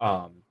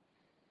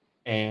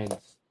 And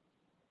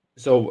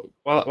so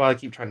while I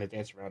keep trying to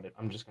dance around it,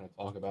 I'm just going to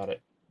talk about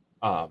it.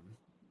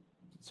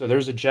 So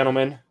there's a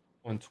gentleman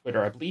on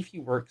Twitter. I believe he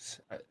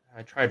works.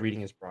 I tried reading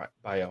his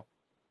bio.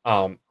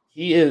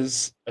 He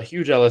is a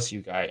huge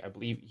LSU guy. I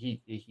believe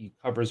he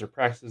covers their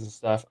practices and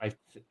stuff.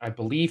 I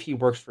believe he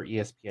works for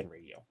ESPN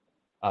Radio.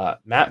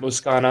 Matt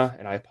Moscana,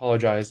 and I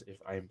apologize if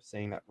I'm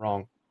saying that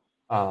wrong.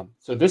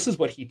 So this is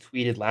what he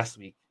tweeted last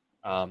week.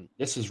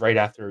 This is right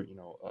after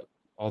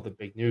all the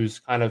big news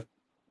kind of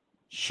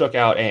shook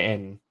out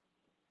and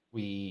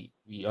we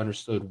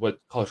understood what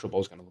college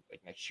football is going to look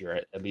like next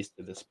year, at least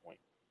to this point.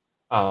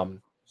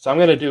 So I'm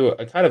going to do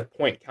a kind of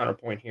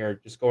counterpoint here,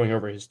 just going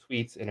over his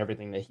tweets and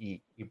everything that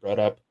he brought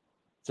up.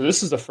 So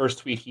this is the first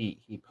tweet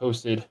he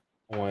posted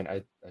on,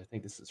 I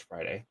think this is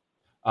Friday.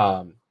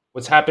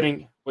 What is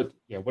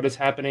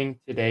happening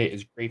today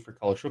is great for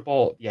college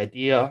football. The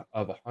idea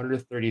of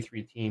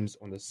 133 teams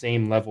on the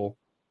same level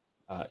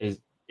is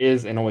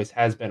and always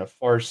has been a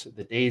farce.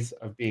 The days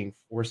of being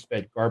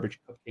force-fed garbage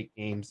cupcake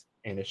games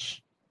and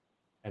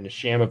a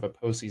sham of a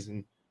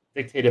postseason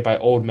dictated by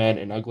old men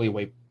and ugly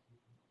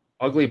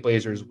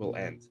Blazers will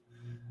end.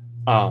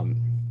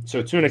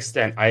 So to an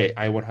extent, I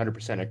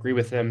 100% agree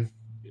with him.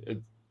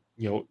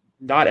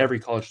 Not every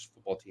college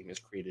football team is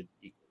created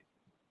equally.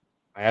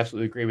 I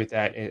absolutely agree with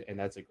that, and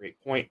that's a great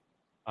point.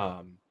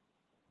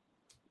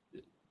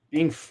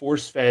 Being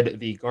force-fed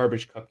the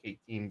garbage cupcake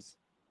teams,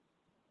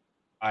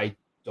 I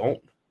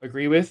don't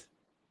agree with,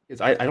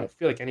 because I don't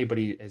feel like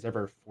anybody has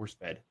ever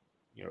force-fed,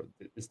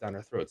 this down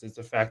our throats. It's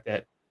the fact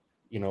that,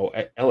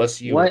 at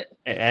LSU, what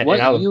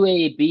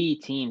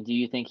UAB team do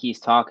you think he's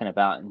talking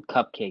about in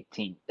cupcake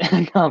team?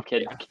 No, I'm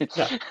kidding.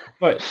 No,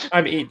 but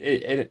I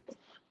mean,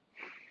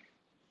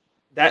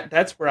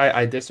 that's where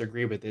I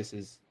disagree with this.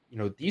 Is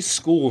these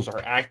schools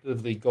are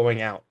actively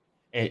going out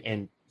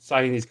and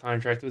signing these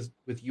contracts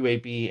with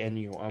UAB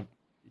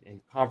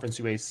and Conference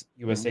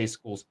USA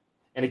schools.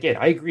 And again,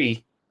 I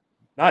agree,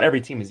 not every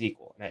team is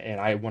equal,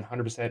 and I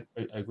 100%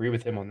 agree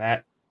with him on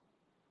that.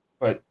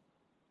 But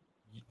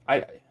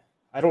I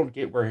don't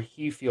get where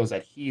he feels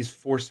that he's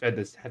force-fed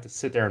to have to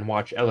sit there and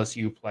watch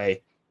LSU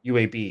play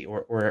UAB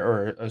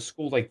or a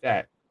school like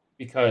that,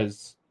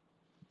 because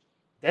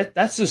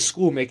that's the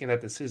school making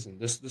that decision.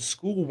 The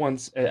school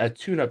wants a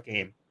tune-up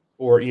game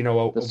or a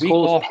week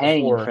off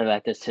paying before, for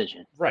that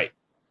decision. Right.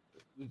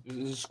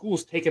 The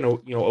school's taking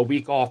a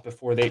week off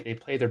before they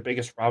play their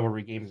biggest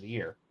rivalry game of the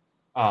year,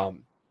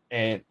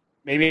 and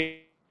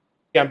maybe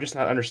I'm just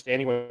not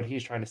understanding what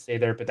he's trying to say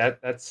there. But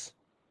that's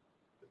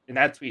in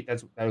that tweet.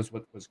 That was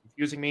what was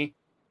confusing me.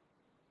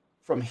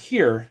 From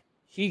here,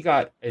 he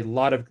got a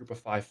lot of Group of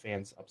Five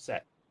fans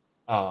upset,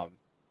 and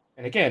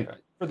again,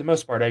 for the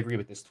most part, I agree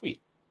with this tweet.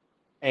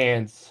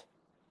 And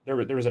there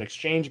was an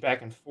exchange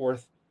back and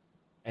forth,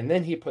 and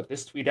then he put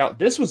this tweet out.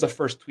 This was the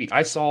first tweet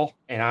I saw,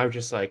 and I was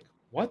just like,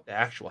 what the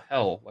actual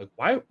hell? Like,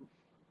 why?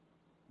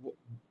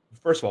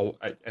 First of all,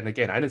 and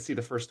again, I didn't see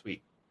the first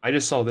tweet. I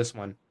just saw this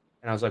one,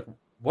 and I was like,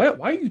 what?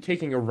 Why are you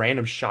taking a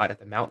random shot at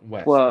the Mountain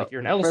West? Well, like,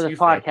 you're an LSU for the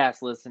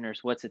podcast listeners,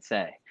 what's it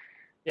say?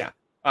 Yeah.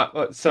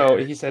 So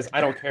he says,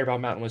 I don't care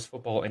about Mountain West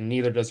football, and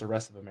neither does the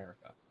rest of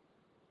America.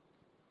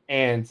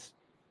 And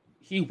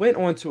he went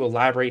on to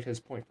elaborate his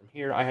point from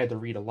here. I had to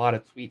read a lot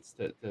of tweets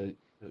to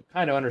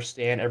kind of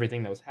understand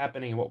everything that was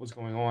happening and what was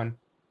going on.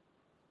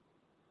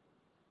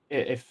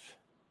 If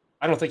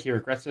I don't think he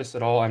regrets this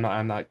at all. I'm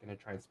not going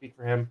to try and speak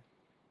for him.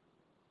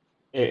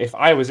 If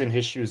I was in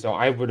his shoes, though,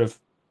 I would have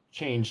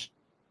changed.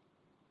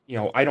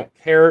 I don't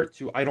care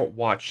to. I don't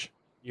watch.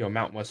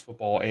 Mountain West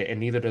football, and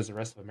neither does the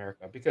rest of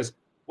America, because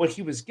what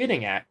he was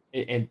getting at,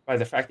 and by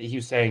the fact that he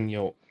was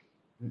saying,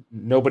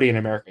 nobody in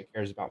America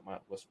cares about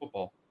Mountain West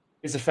football,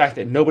 is the fact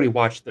that nobody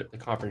watched the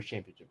conference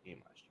championship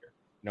game last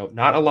year.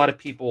 Not a lot of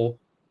people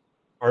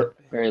are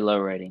very low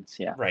ratings.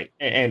 Yeah. Right.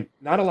 And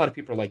not a lot of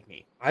people are like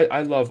me.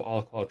 I love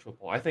all college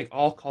football. I think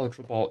all college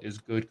football is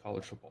good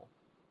college football.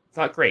 It's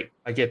not great.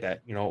 I get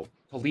that.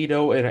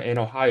 Toledo and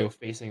Ohio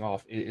facing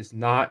off is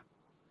not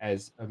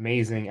as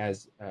amazing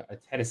as a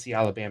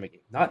Tennessee-Alabama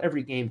game. Not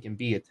every game can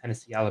be a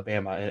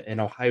Tennessee-Alabama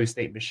and Ohio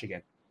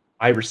State-Michigan.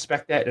 I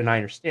respect that and I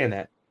understand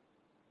that.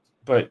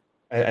 But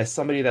as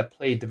somebody that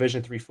played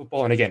Division III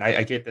football, and again,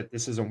 I get that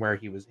this isn't where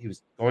he was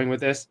going with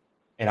this,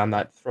 and I'm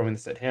not throwing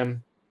this at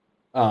him.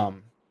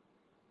 But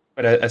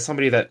as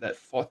somebody that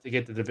fought to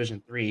get to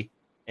Division III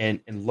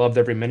and loved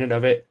every minute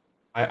of it,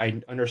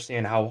 I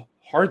understand how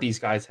hard these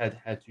guys had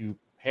to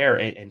prepare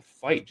and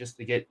fight just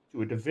to get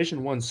to a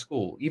Division I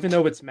school, even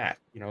though it's MAC.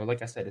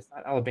 Like I said, it's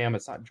not Alabama,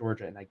 it's not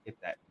Georgia, and I get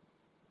that.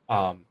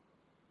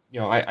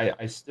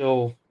 I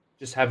still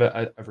just have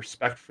a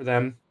respect for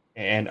them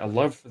and a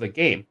love for the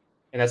game,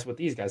 and that's what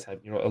these guys have.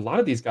 A lot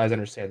of these guys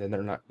understand that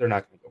they're not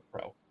going to go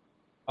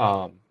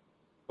pro.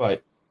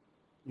 But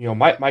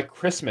my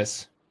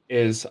Christmas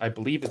is, I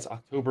believe it's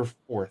October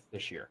 4th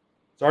this year.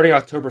 Starting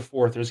October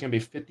 4th, there's going to be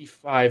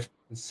 55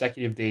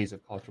 consecutive days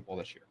of college football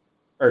this year.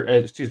 Or,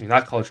 excuse me,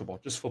 not college football,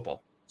 just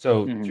football.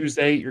 So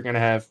Tuesday, you're going to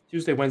have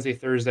Tuesday, Wednesday,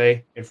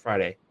 Thursday, and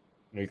Friday.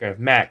 You're going to have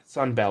MAC,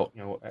 Sun Belt,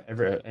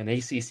 an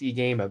ACC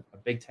game, a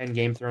Big Ten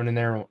game thrown in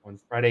there on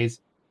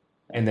Fridays.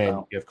 And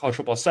then you have college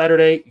football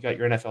Saturday, you got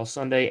your NFL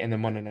Sunday, and then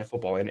Monday Night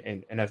Football and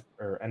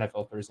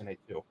NFL Thursday night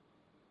too.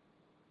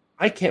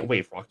 I can't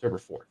wait for October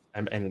 4th.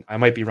 And I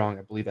might be wrong.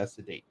 I believe that's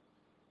the date.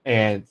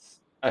 And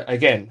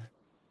again,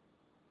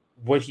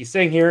 what he's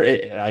saying here,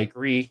 I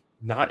agree.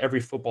 Not every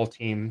football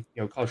team,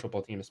 college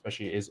football team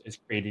especially, is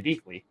created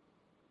equally.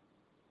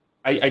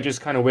 I just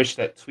kind of wish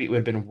that tweet would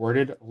have been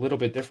worded a little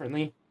bit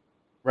differently.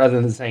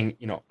 rather than saying,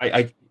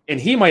 and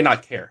he might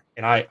not care,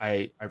 and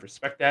I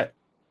respect that,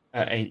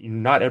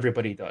 and not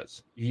everybody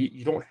does.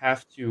 You don't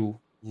have to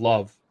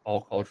love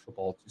all college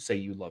football to say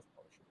you love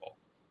college football.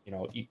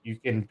 You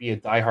can be a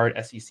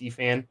diehard SEC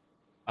fan,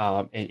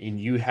 and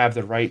you have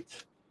the right.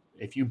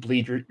 If you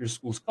bleed your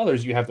school's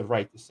colors, you have the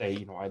right to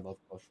say, I love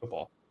college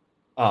football.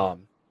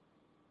 Um,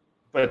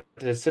 but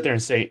to sit there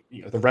and say,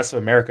 the rest of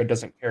America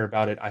doesn't care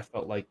about it, I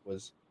felt like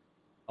was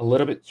a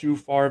little bit too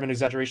far of an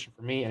exaggeration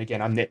for me. And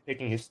again, I'm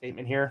nitpicking his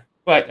statement here,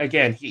 but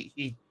again,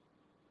 he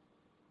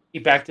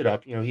backed it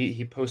up.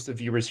 He posted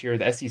viewers here.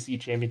 The SEC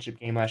championship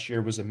game last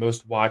year was the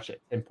most watched at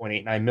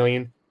 10.89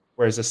 million,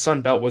 whereas the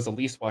Sun Belt was the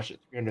least watched at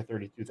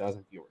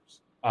 332,000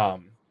 viewers.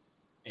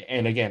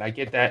 And again, I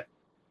get that,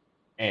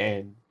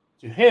 and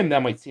to him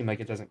that might seem like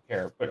it doesn't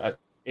care, but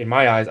in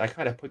my eyes, I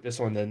kind of put this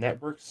on the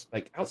networks,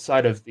 like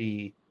outside of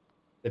the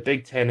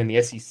Big Ten and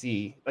the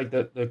SEC, like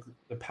the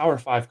Power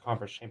Five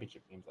conference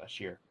championship games last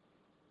year.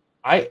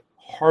 I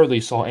hardly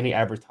saw any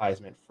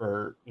advertisement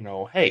for,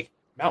 hey,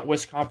 Mount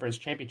West Conference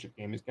championship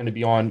game is going to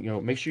be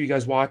on, make sure you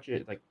guys watch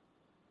it. Like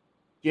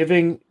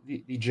giving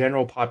the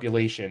general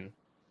population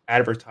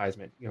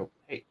advertisement,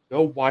 hey,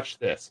 go watch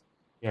this.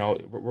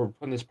 We're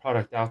putting this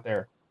product out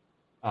there.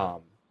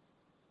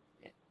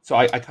 So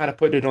I kind of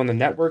put it on the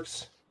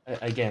networks.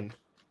 Again,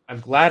 I'm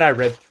glad I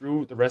read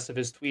through the rest of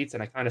his tweets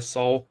and I kind of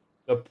saw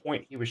the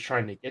point he was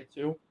trying to get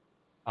to.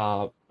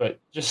 But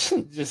just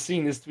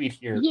seeing this tweet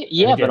here.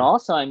 Yeah, again, but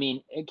also, I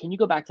mean, can you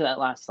go back to that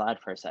last slide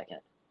for a second?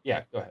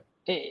 Yeah, go ahead.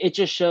 It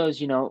just shows,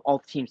 all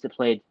the teams that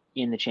played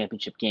in the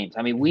championship games.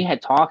 I mean, we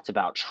had talked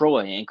about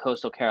Troy and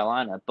Coastal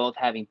Carolina both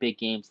having big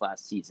games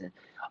last season.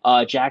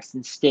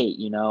 Jackson State,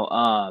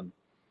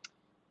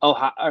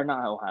 Ohio, or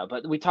not Ohio,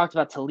 but we talked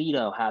about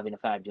Toledo having a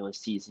fabulous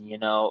season.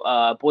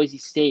 Boise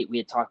State, we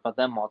had talked about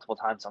them multiple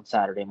times on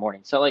Saturday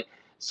morning. So, like,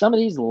 some of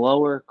these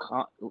lower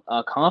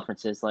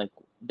conferences, like,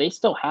 they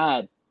still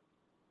had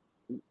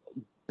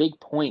big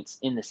points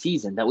in the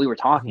season that we were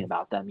talking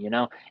about them.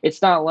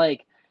 It's not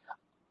like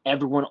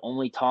everyone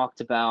only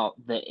talked about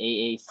the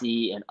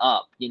AAC and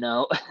up,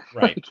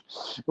 right?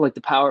 like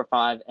the Power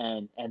Five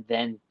and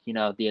then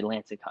the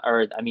Atlantic,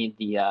 or I mean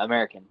the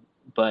American.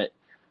 But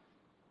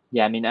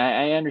yeah, I mean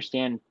I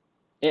understand.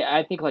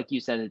 I think, like you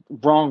said,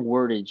 wrong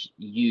wordage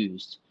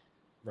used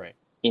right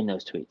in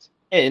those tweets.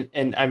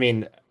 And I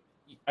mean,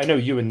 I know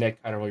you and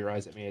Nick kind of roll your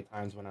eyes at me at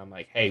times when I'm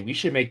like, hey, we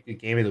should make the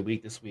game of the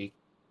week this week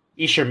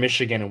Eastern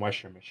Michigan and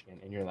Western Michigan,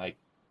 and you're like,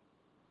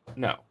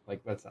 no,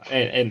 like that's not.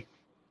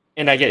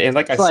 And I get, and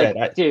like it's I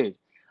said, dude,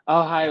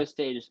 Ohio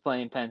State is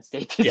playing Penn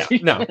State.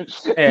 No,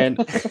 and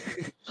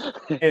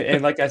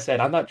like I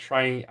said, I'm not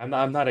trying.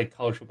 I'm not a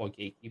college football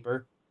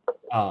gatekeeper.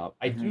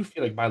 I do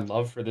feel like my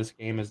love for this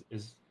game is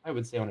I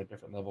would say on a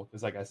different level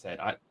because, like I said,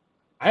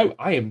 I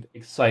am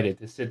excited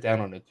to sit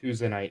down on a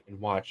Tuesday night and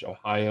watch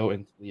Ohio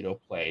and Toledo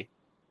play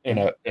in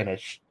a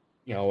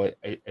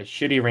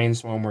shitty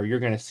rainstorm where you're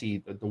going to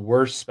see the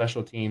worst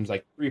special teams,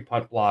 like 3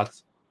 punt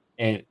blocks,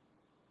 and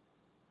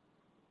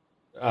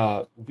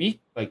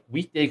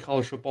weekday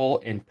college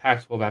football and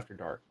Pac-12 after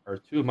dark are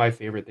two of my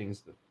favorite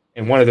things.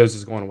 And one of those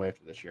is going away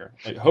after this year.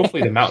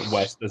 Hopefully, the Mountain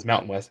West does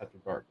Mountain West after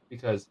dark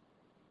because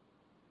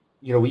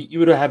you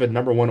would have a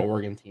number 1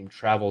 Oregon team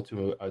travel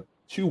to a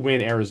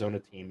 2-win Arizona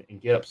team and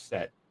get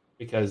upset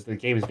because the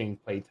game is being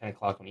played 10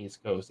 o'clock on the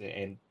East Coast,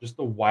 and just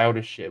the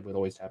wildest shit would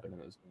always happen in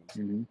those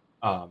games.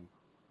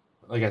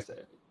 Like I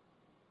said,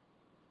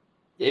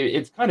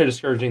 it's kind of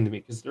discouraging to me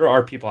because there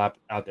are people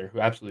out there who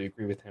absolutely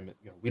agree with him.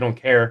 We don't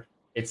care.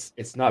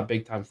 It's not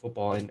big time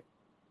football, and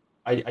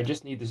I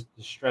just need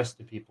to stress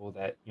to people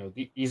that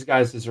these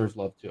guys deserve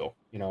love too.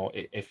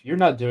 If you're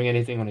not doing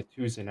anything on a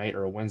Tuesday night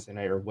or a Wednesday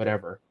night or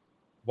whatever,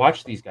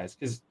 watch these guys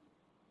because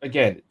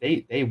again,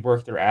 they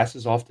work their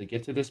asses off to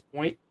get to this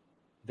point.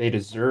 They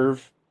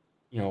deserve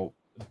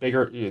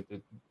bigger.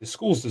 The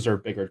schools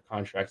deserve bigger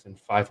contracts than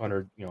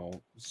 $500,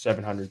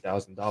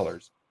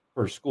 $700,000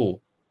 per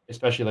school,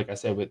 especially like I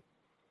said with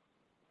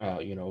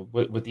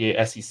with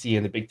the SEC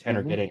and the Big Ten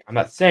are getting. I'm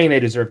not saying they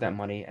deserve that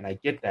money, and I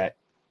get that.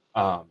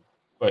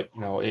 But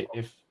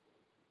if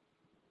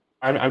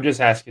I'm just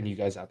asking you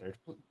guys out there,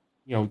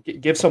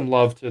 give some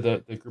love to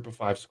the Group of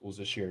 5 schools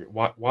this year.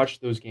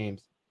 Watch those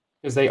games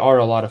because they are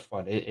a lot of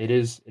fun. It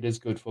is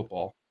good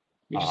football.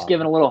 You're just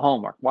giving a little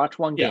homework. Watch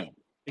one game.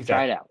 Exactly.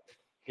 Try it out.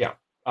 Yeah.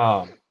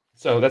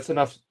 So that's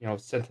enough,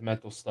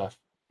 sentimental stuff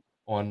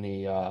on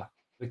the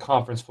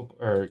conference football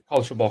or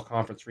college football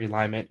conference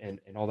realignment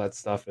and all that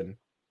stuff, and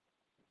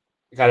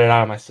I got it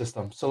out of my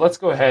system. So let's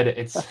go ahead.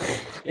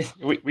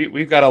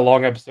 We've got a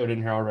long episode in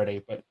here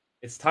already, but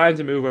it's time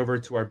to move over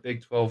to our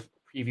Big 12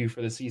 preview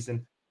for the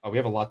season. We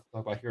have a lot to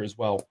talk about here as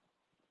well.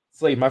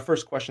 Slade, my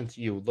first question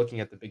to you, looking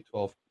at the Big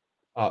 12,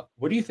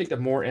 what do you think the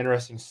more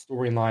interesting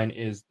storyline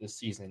is this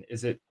season?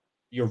 Is it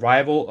the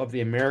arrival of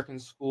the American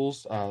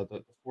schools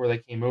before they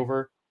came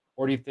over,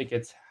 or do you think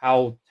it's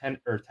how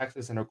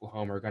Texas and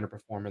Oklahoma are going to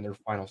perform in their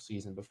final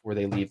season before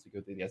they leave to go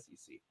to the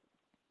SEC?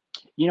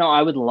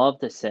 I would love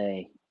to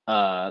say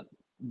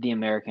the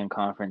American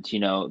Conference,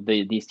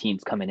 these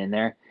teams coming in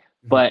there,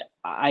 But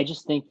I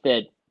just think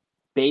that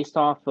based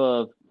off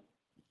of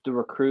the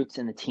recruits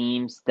and the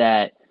teams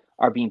that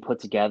are being put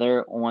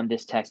together on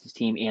this Texas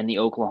team and the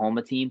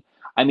Oklahoma team,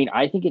 I mean,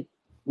 I think it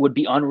would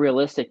be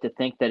unrealistic to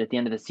think that at the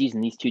end of the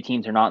season, these two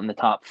teams are not in the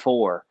top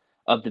four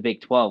of the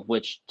Big 12,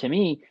 which to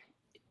me,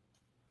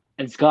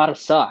 it's got to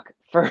suck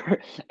for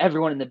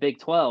everyone in the Big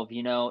 12,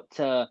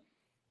 to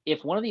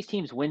if one of these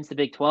teams wins the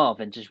Big 12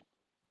 and just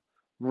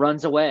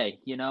runs away,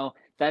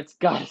 that's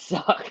got to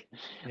suck.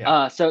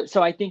 Yeah.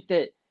 So I think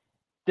that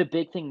the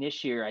big thing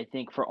this year, I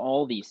think for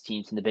all these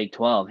teams in the Big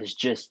 12 is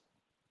just,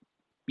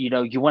 you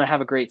want to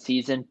have a great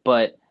season,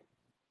 but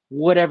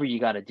whatever you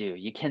got to do,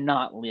 you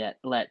cannot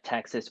let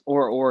Texas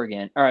or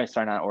Oregon, or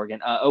sorry, not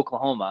Oregon,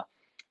 Oklahoma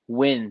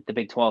win the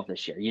Big 12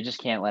 this year. You just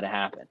can't let it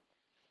happen.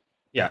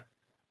 Yeah.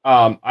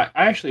 I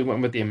actually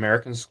went with the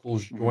American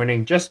schools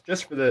joining just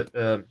for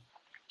the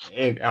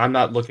and I'm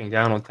not looking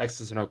down on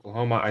Texas and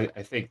Oklahoma.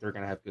 I think they're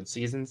going to have good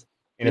seasons.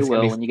 And you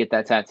will when you get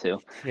that tattoo.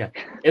 Yeah,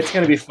 it's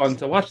going to be fun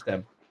to watch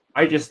them.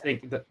 I just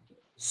think that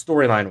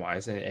storyline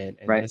wise, and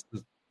right. This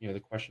is the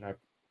question I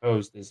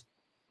posed is,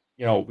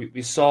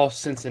 we saw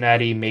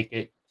Cincinnati make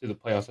it to the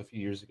playoffs a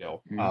few years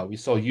ago. We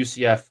saw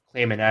UCF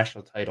claim a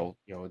national title,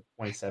 in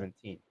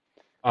 2017.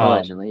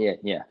 Allegedly,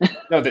 yeah.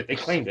 No, they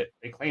claimed it.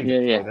 They claimed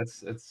it. Yeah.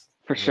 So that's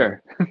for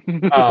sure.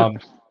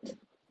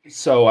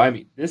 So I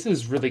mean, this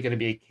is really going to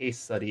be a case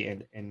study,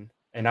 and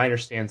I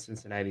understand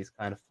Cincinnati's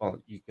kind of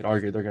fallen. You could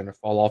argue they're going to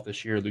fall off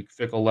this year. Luke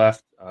Fickell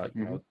left.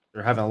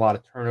 They're having a lot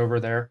of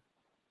turnover there.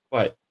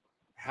 But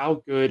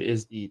how good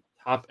is the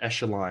top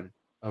echelon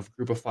of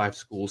Group of 5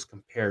 schools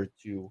compared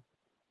to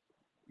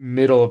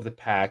middle of the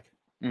pack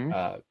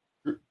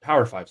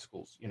Power 5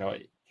 schools?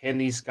 Can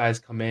these guys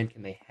come in?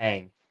 Can they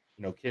hang?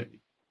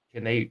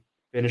 Can they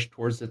finish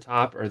towards the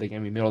top, or are they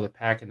going to be middle of the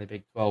pack in the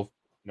Big 12?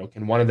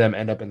 Can one of them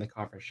end up in the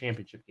conference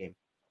championship game?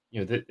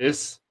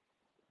 This,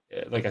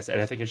 like I said,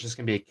 I think it's just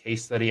going to be a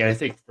case study. And I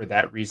think for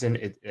that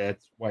reason,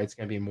 that's why it's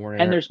going to be more.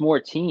 And there's more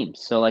teams.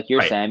 So like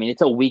you're saying, I mean,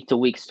 it's a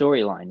week-to-week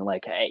storyline.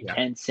 Like, hey,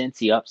 can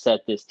Cincy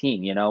upset this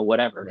team?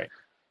 Whatever. Right.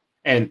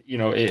 And,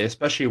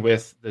 especially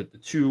with the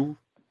two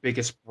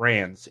biggest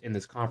brands in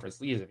this conference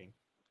leaving.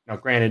 Now,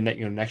 granted,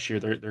 next year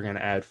they're going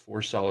to add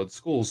 4 solid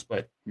schools,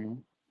 but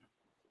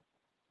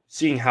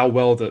seeing how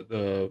well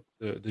the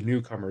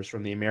newcomers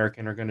from the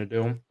American are going to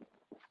do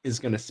is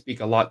going to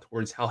speak a lot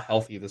towards how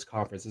healthy this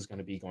conference is going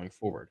to be going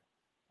forward.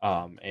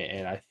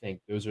 And I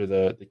think those are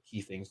the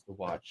key things to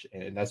watch.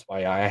 And that's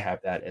why I have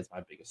that as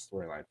my biggest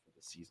storyline for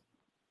the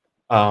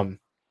season.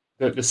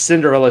 The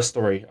Cinderella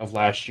story of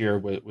last year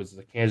was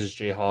the Kansas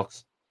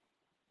Jayhawks.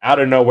 Out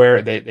of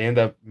nowhere, they end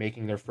up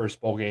making their first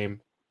bowl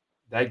game.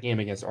 That game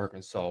against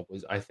Arkansas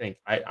was, I think,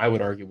 I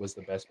would argue, was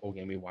the best bowl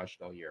game we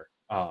watched all year.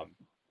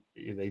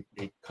 They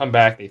come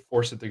back, they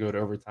force it to go to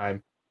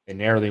overtime, they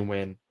narrowly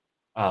win.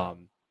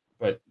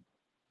 But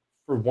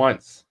for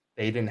once,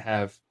 they didn't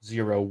have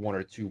 0, 1,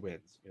 or 2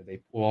 wins. They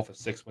pull off a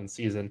 6-win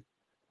season.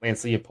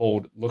 Lance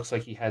Leopold looks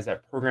like he has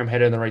that program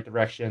headed in the right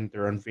direction.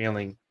 They're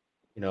unveiling,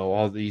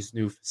 all these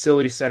new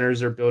facility centers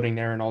they're building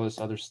there and all this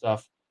other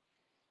stuff.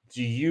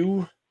 Do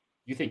you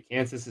think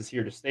Kansas is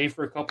here to stay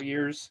for a couple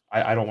years?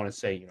 I don't want to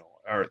say,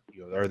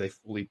 are they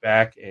fully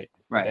back and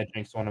that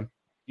jinx on them?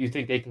 Do you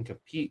think they can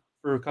compete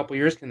for a couple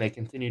years? Can they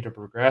continue to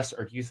progress,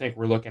 or do you think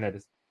we're looking at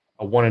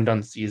a one and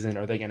done season?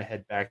 Are they going to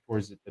head back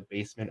towards the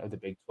basement of the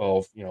Big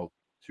 12?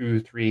 2,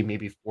 3,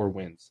 maybe 4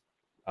 wins.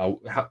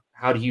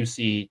 How do you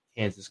see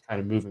Kansas kind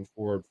of moving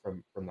forward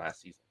from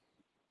last season?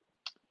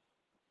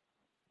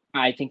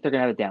 I think they're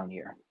going to have a down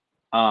year.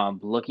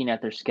 Looking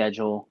at their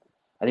schedule,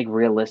 I think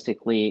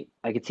realistically,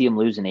 I could see them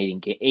losing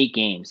 8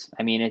 games.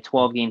 I mean, a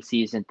 12-game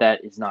season,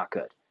 that is not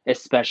good,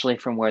 especially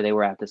from where they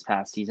were at this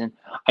past season.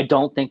 I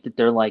don't think that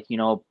they're like,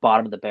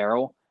 bottom of the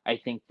barrel. I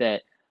think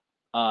that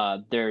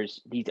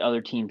there's these other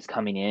teams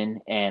coming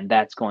in, and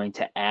that's going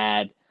to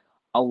add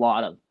a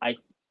lot of. I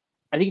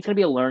think it's going to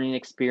be a learning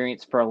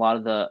experience for a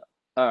lot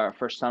of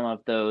for some of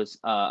those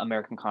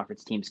American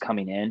Conference teams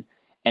coming in,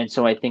 and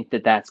so I think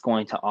that that's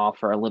going to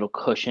offer a little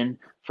cushion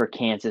for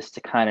Kansas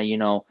to kind of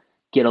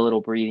get a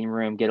little breathing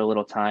room, get a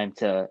little time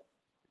to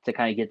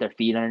kind of get their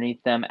feet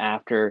underneath them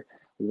after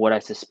what I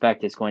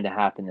suspect is going to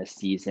happen this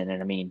season.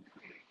 And I mean,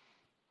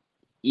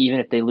 even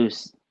if they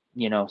lose,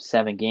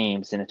 7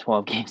 games in a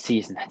 12-game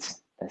season,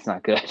 that's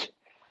not good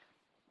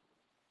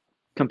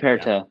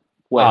compared to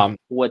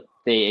what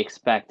they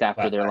expect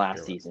after their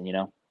last season,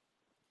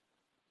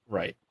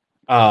 Right.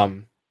 Are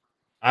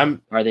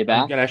they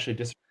back? I'm gonna actually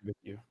disagree with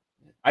you.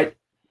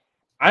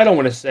 I don't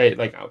want to say,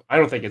 like, I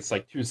don't think it's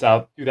like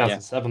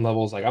 2007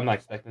 levels. Like, I'm not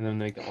expecting them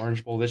to make the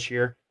Orange Bowl this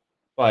year,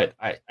 but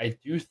I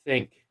do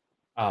think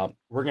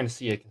we're going to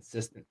see a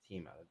consistent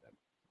team out of them.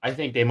 I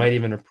think they might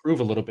even improve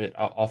a little bit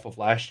off of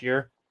last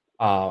year.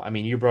 I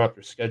mean, you brought up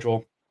their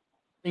schedule,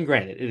 and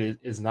granted, it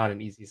is not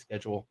an easy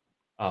schedule.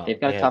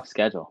 They've got a tough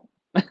schedule.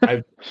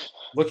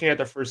 Looking at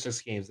their first 6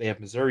 games, they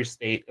have Missouri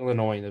State,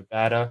 Illinois,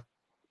 Nevada,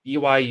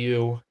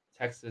 BYU,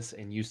 Texas,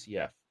 and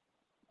UCF.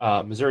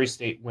 Missouri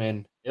State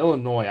win.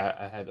 Illinois,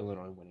 I have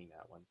Illinois winning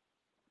that one.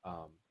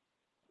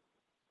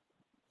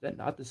 that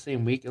not the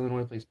same week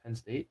Illinois plays Penn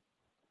State?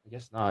 I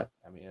guess not.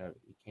 I mean,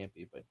 it can't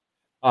be. But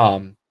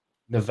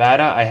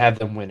Nevada, I have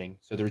them winning,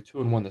 so they're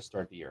 2-1 to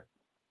start the year.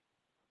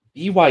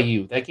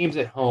 BYU, that game's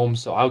at home,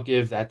 so I'll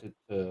give that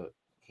to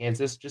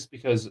Kansas just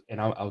because, and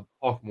I'll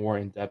talk more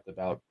in depth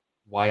about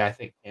why I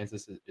think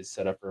Kansas is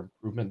set up for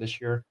improvement this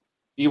year.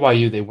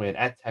 BYU, they win.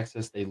 At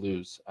Texas, they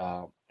lose.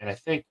 And I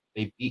think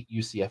they beat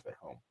UCF at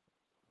home.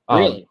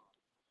 Really?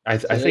 I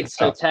think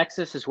so.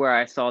 Texas is where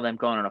I saw them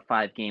going on a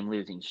 5-game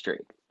losing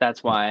streak.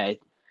 That's why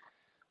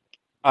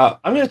I'm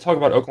going to talk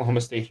about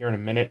Oklahoma State here in a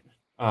minute.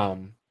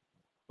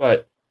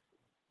 But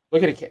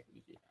look at it.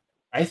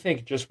 I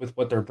think just with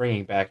what they're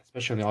bringing back,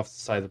 especially on the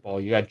offensive side of the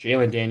ball, you got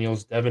Jalen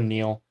Daniels, Devin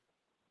Neal.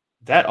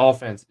 That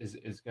offense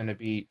is going to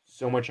be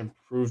so much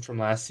improved from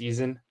last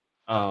season.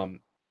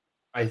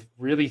 I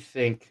really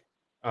think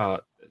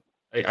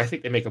I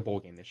think they make a bowl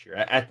game this year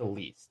at the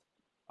least.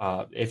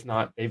 If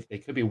not, they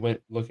could be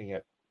looking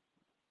at.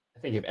 I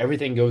think if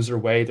everything goes their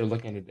way, they're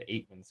looking at an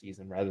 8-win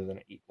season rather than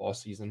an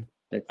 8-loss season.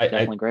 That's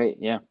definitely great.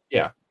 Yeah.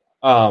 Yeah.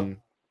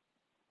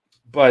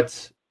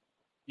 But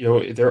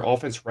their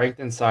offense ranked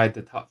inside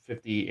the top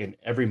 50 in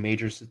every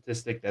major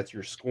statistic. That's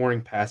your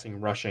scoring, passing,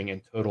 rushing,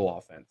 and total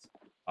offense.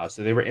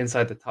 So they were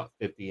inside the top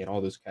 50 in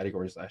all those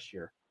categories last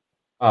year.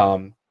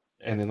 And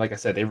then, like I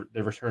said,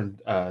 they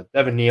returned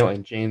Devin Neal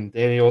and Jane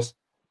Daniels.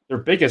 Their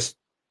biggest,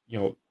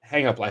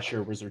 hang up last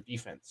year was their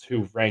defense,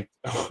 who ranked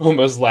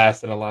almost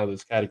last in a lot of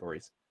those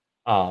categories.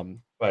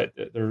 But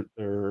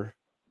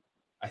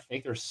I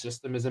think their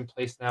system is in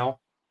place now,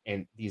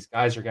 and these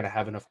guys are going to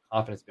have enough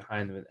confidence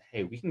behind them that,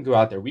 hey, we can go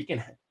out there,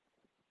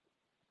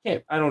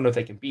 I don't know if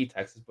they can beat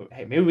Texas, but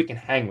hey, maybe we can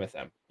hang with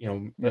them.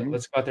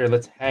 Let's go out there,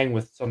 let's hang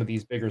with some of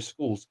these bigger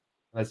schools,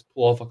 let's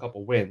pull off a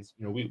couple wins.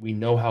 We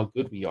know how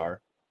good we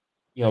are.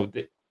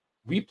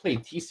 We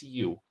played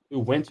TCU, who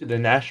went to the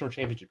national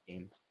championship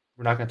game.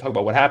 We're not going to talk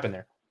about what happened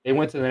there. They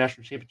went to the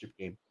national championship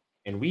game,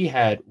 and we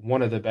had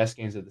one of the best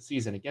games of the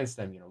season against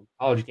them.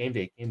 College game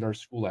day came to our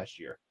school last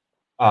year.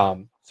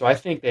 So I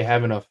think they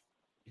have enough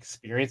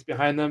experience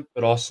behind them,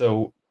 but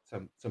also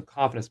some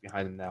confidence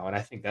behind them now. And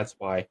I think that's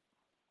why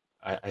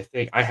I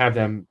think I have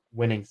them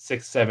winning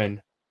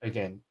 6-7.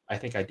 Again, I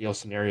think ideal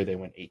scenario, they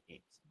win 8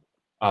 games.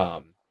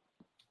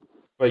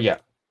 But yeah,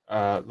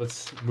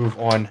 let's move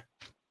on.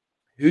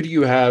 Who do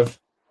you have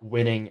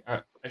winning?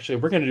 Actually,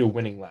 we're going to do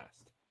winning last.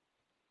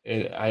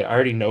 I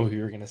already know who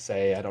you're going to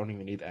say. I don't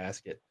even need to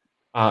ask it.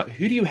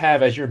 Who do you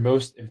have as your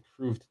most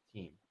improved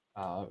team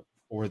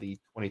for the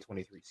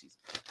 2023 season?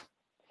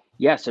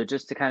 Yeah, so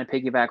just to kind of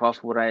piggyback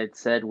off what I had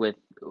said with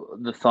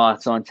the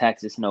thoughts on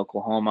Texas and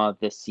Oklahoma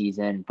this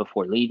season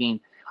before leaving,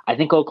 I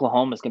think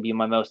Oklahoma is going to be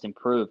my most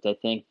improved. I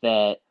think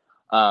that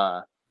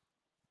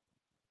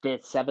they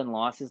had 7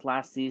 losses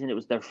last season. It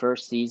was their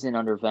first season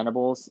under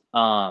Venables.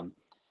 5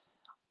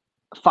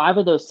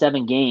 of those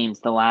 7 games,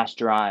 the last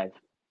drive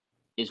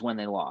is when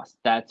they lost.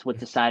 That's what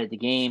decided the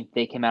game.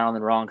 They came out on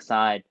the wrong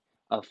side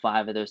of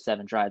 5 of those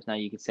 7 drives. Now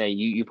you could say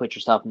you put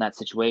yourself in that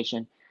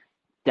situation,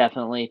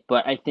 definitely.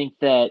 But I think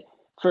that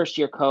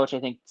first-year coach,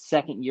 I think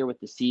second year with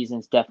the season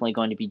is definitely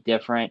going to be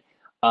different.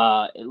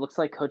 It looks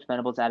like Coach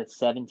Venables added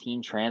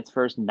 17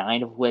 transfers,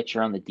 9 of which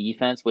are on the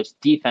defense, which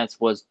defense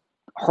was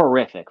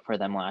horrific for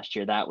them last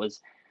year. That was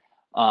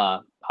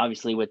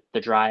obviously with the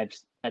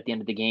drives at the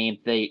end of the game,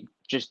 they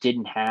just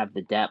didn't have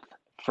the depth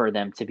for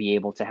them to be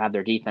able to have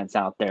their defense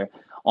out there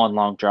on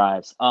long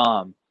drives.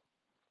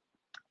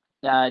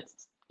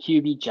 It's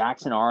QB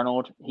Jackson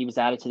Arnold. He was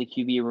added to the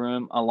QB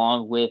room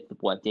along with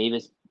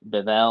Davis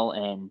Bevell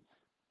and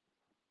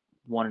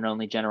one and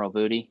only General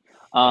Booty.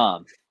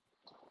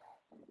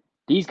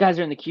 These guys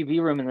are in the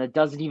QB room, and that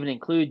doesn't even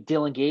include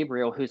Dylan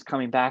Gabriel, who's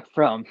coming back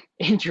from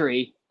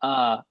injury.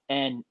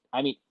 And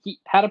I mean, he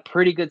had a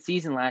pretty good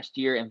season last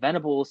year, and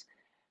Venables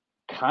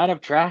kind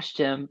of trashed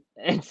him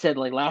and said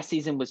like last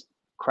season was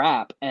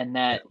crap and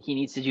that he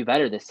needs to do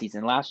better this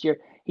season. Last year,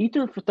 he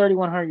threw for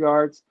 3,100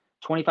 yards,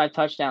 25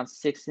 touchdowns,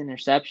 6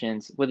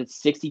 interceptions with a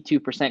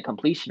 62%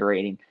 completion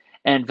rating.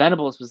 And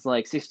Venables was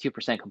like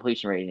 62%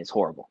 completion rating is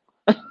horrible.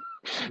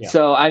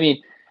 So, I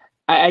mean,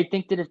 I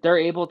think that if they're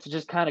able to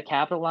just kind of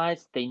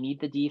capitalize, they need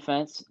the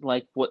defense,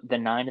 like what the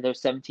 9 of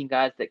those 17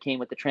 guys that came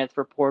with the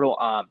transfer portal.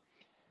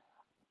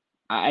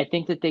 I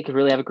think that they could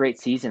really have a great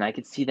season. I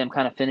could see them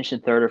kind of finishing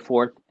 3rd or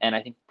 4th, and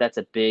I think that's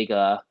a big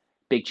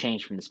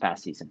change from this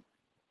past season.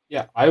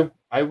 Yeah, I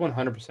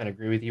 100%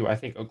 agree with you. I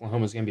think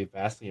Oklahoma is going to be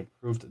vastly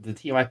improved. The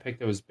team I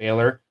picked was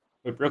Baylor,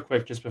 but real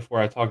quick, just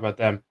before I talk about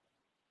them,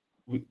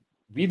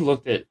 we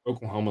looked at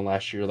Oklahoma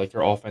last year, like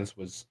their offense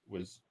was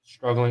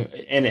struggling,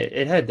 and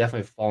it had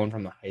definitely fallen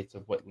from the heights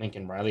of what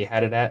Lincoln Riley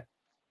had it at.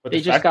 But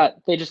they just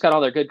got all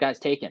their good guys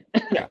taken.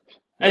 Yeah.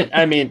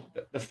 I mean,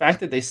 the fact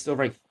that they still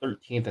rank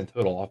 13th in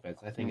total offense,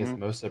 I think is the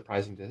most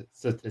surprising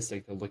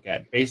statistic to look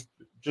at. Based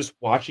just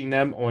watching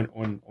them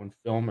on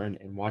film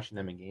and watching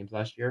them in games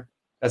last year,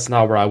 that's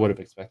not where I would have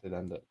expected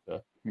them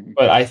to.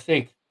 But I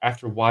think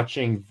after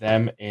watching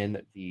them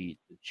in the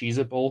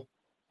Cheez-It Bowl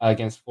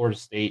against Florida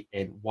State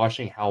and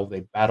watching how they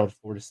battled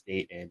Florida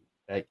State and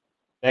that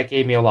that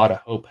gave me a lot of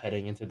hope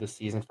heading into the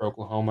season for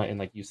Oklahoma. And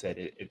like you said,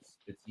 it's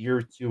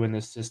year 2 in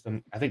this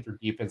system. I think their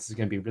defense is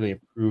going to be really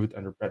improved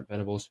under Brent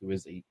Venables, who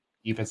is a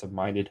defensive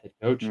minded head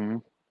coach.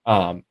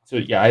 Mm-hmm. So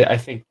yeah, I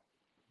think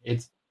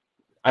it's.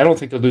 I don't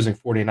think they're losing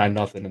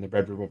 49-0 in the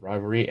Red River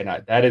rivalry,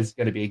 and that is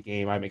going to be a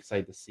game I'm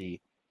excited to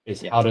see.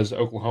 Is Yeah. how does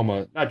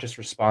Oklahoma not just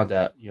respond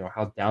to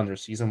how down their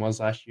season was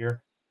last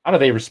year? How do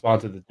they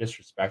respond to the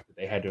disrespect that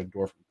they had to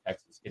endure from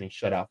Texas, getting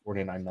shut out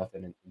 49-0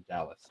 in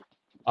Dallas?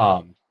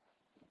 But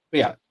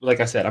yeah, like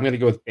I said, I'm going to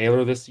go with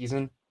Baylor this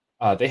season.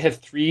 They had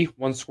 3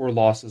 one-score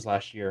losses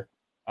last year.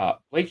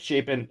 Blake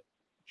Shapen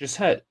just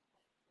had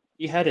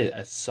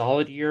a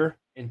solid year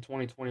in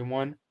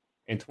 2021.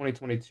 In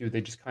 2022, they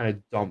just kind of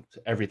dumped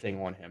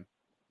everything on him.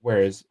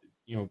 Whereas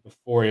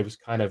before it was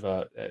kind of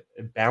a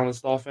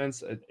balanced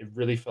offense. It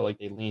really felt like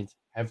they leaned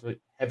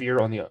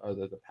heavier on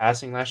the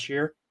passing last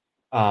year.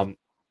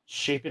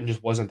 Shapen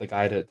just wasn't the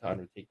guy to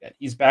undertake that.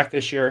 He's back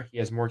this year. He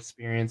has more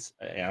experience,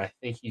 and I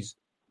think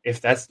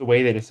if that's the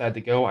way they decide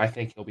to go, I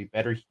think he'll be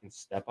better. He can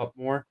step up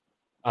more.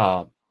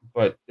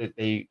 But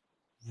they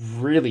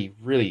really,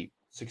 really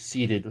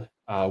succeeded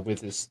with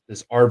this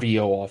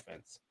RVO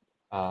offense,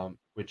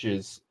 which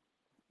is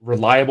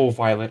reliable,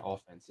 violent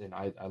offense, and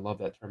I love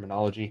that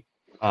terminology.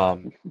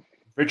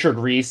 Richard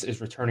Reese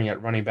is returning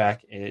at running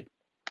back, and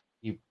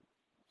he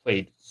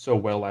played so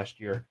well last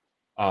year.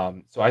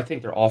 So I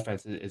think their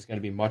offense is going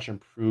to be much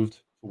improved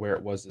to where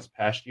it was this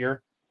past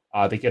year.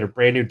 They get a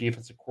brand new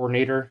defensive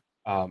coordinator.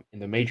 In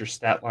the major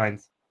stat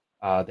lines,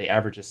 they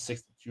average a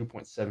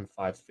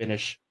 62.75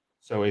 finish.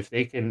 So if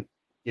they can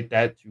get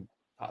that to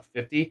top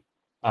 50,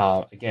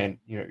 again,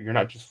 you're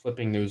not just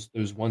flipping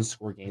those one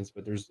score games,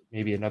 but there's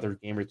maybe another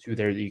game or two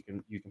there that you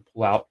can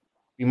pull out.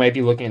 We might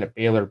be looking at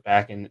Baylor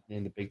back in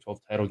the Big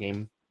 12 title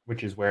game,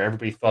 which is where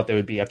everybody thought they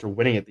would be after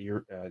winning it the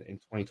year in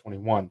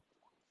 2021.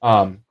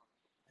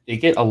 They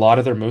get a lot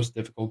of their most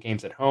difficult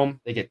games at home.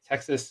 They get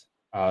Texas,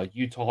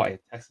 Utah, and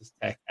Texas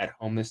Tech at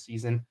home this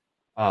season.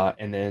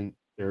 And then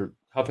their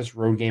toughest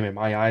road game in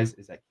my eyes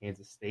is at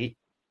Kansas State.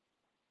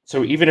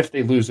 So even if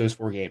they lose those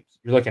 4 games,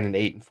 you're looking at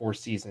an 8-4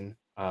 season.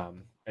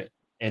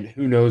 And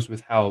who knows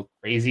with how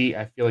crazy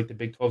I feel like the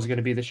Big 12 is going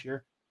to be this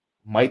year.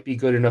 Might be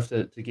good enough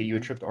to get you a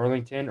trip to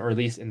Arlington, or at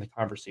least in the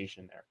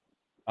conversation there.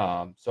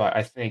 So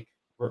I think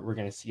we're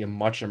going to see a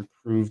much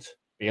improved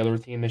Baylor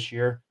team this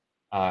year.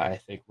 I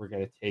think we're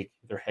going to take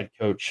their head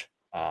coach,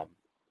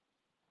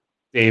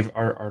 Dave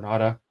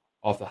Arnada,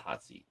 off the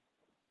hot seat.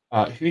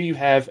 Who do you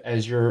have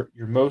as your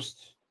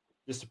most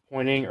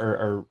disappointing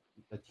or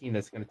the team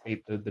that's going to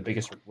take the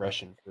biggest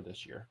regression for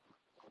this year?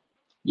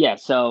 Yeah.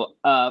 So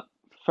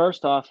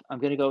first off, I'm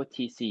going to go with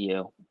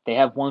TCU. They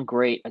have one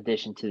great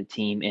addition to the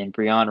team in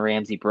Breon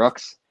Ramsey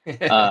Brooks.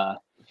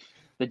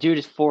 The dude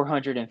is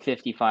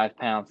 455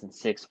 pounds and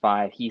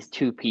 6'5". He's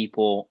 2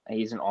 people.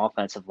 He's an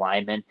offensive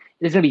lineman.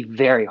 It's going to be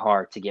very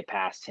hard to get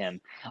past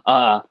him.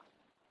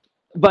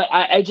 But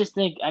I just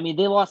think, I mean,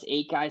 they lost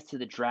 8 guys to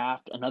the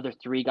draft. Another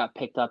 3 got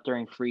picked up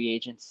during free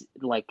agents,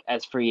 like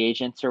as free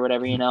agents or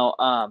whatever,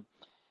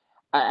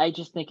 I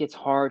just think it's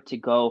hard to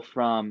go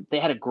from, they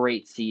had a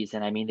great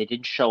season. I mean, they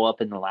didn't show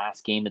up in the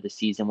last game of the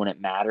season when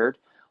it mattered,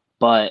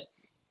 but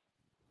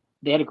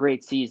they had a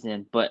great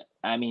season. But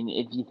I mean,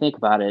 if you think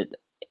about it,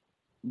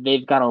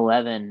 they've got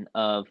 11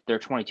 of their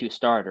 22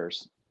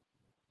 starters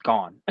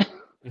gone.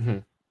 Mm-hmm.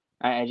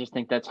 I just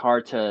think that's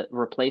hard to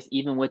replace,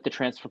 even with the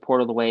transfer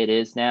portal the way it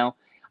is now.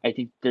 I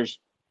think there's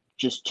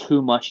just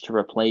too much to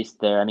replace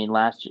there. I mean,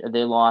 last year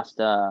they lost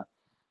 2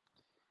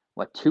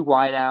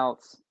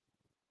 wideouts,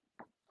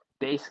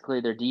 basically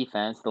their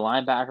defense, the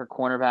linebacker,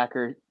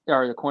 cornerbacker,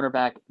 or the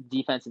cornerback,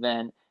 defensive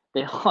end.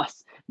 They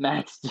lost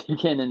Max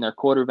Dugan and their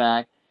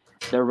quarterback,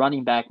 their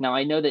running back. Now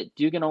I know that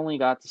Dugan only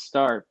got to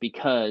start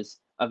because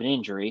of an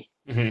injury,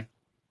 and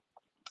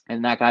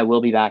that guy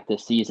will be back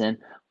this season.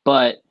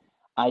 But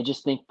I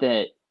just think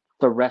that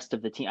the rest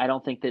of the team, I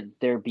don't think that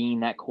there being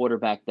that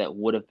quarterback that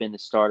would have been the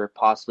starter,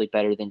 possibly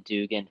better than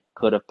Dugan,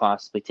 could have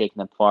possibly taken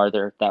them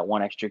farther. That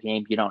one extra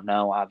game, you don't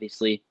know,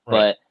 obviously.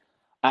 Right.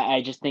 But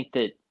I just think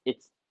that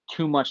it's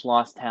too much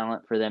lost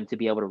talent for them to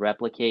be able to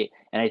replicate.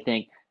 And I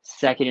think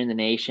second in the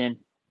nation,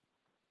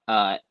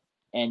 and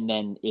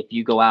then if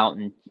you go out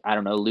and, I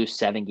don't know, lose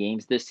 7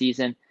 games this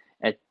season,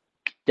 it's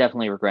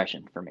definitely a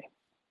regression for me.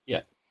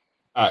 Yeah.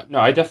 No,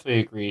 I definitely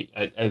agree.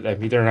 I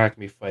mean, they're not going to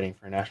be fighting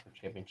for a national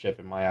championship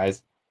in my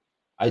eyes.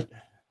 I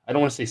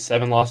don't want to say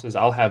 7 losses.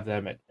 I'll have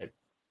them at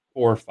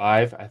 4 or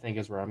 5, I think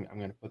is where I'm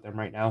going to put them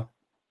right now.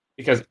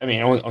 Because, I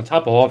mean, on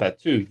top of all that,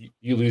 too,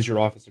 you lose your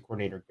offensive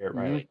coordinator, Garrett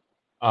Riley.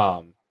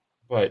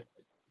 But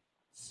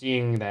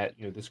seeing that,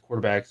 this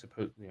quarterback,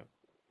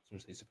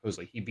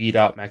 supposedly he beat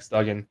out Max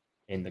Duggan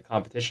in the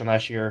competition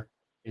last year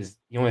is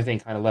the only thing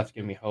kind of left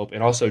giving me hope.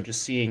 And also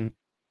just seeing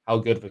how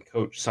good of a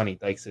coach Sonny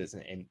Dykes is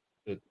and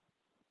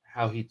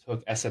how he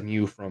took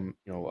SMU from,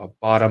 a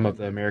bottom of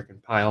the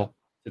American pile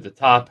to the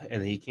top,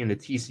 and he came to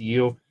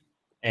TCU,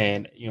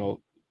 and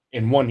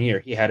in 1 year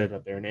he had it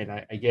up there, and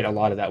I get a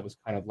lot of that was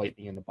kind of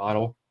lightning in the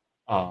bottle,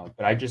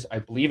 but I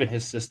believe in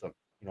his system.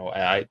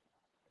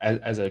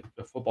 as a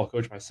football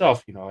coach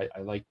myself, I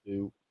like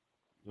to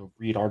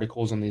read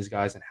articles on these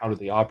guys and how do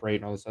they operate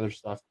and all this other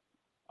stuff.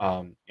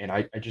 And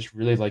I just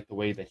really like the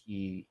way that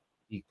he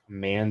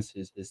commands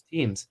his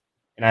teams.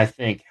 And I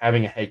think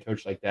having a head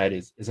coach like that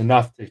is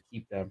enough to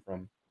keep them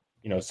from,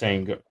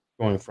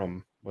 going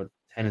from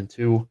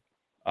 10-2,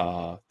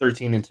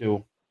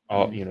 13-2,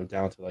 all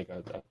down to like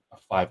a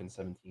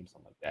 5-7 team,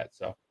 something like that.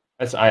 So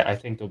I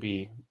think there'll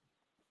be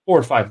 4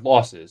 or 5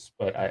 losses,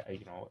 but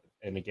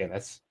and again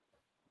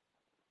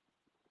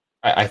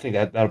I think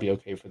that'll be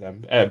okay for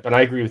them. But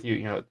I agree with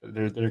you.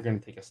 They're going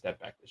to take a step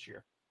back this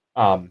year.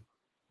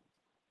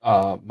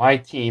 My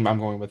team I'm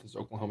going with is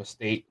Oklahoma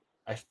State.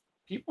 I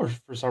People are,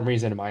 for some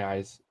reason, in my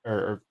eyes,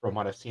 or from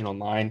what I've seen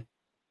online,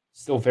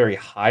 still very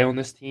high on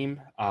this team.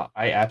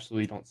 I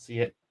absolutely don't see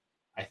it.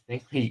 I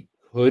think we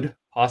could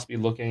possibly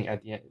looking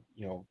at the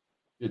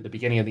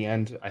beginning of the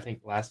end. I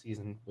think last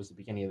season was the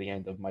beginning of the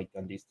end of Mike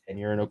Gundy's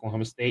tenure in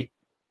Oklahoma State.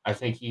 I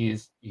think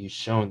he's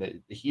shown that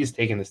he's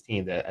taken this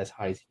team as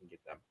high as he can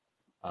get them.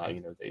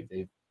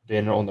 They've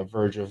been on the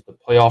verge of the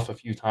playoff a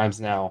few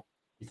times now.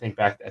 You think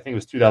back, I think it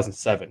was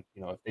 2007.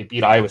 If they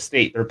beat Iowa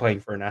State, they're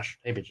playing for a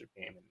national championship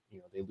game, and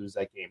they lose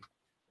that game.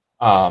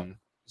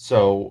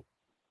 So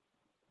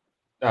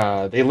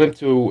they limped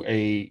to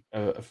a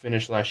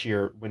finish last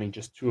year, winning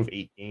just 2 of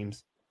 8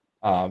 games.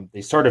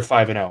 They started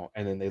 5-0,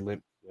 and then they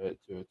limped to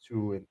a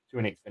 2-8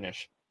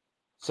 finish.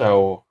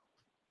 So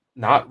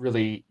not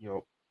really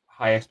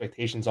high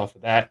expectations off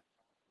of that.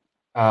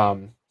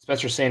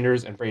 Spencer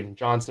Sanders and Braden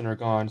Johnson are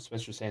gone.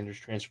 Spencer Sanders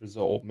transfers to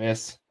Ole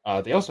Miss.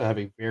 They also have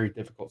a very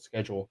difficult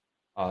schedule.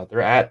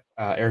 They're at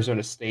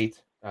Arizona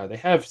State. They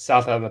have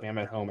South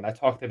Alabama at home, and I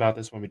talked about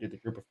this when we did the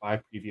Group of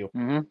 5 preview.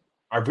 Mm-hmm.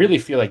 I really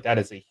feel like that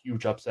is a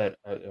huge upset,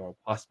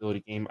 possibility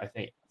game. I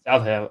think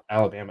South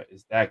Alabama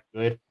is that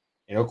good,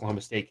 and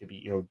Oklahoma State could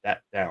be,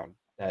 that down.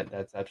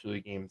 That's absolutely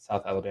a game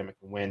South Alabama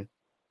can win.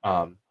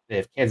 They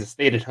have Kansas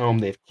State at home.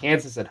 They have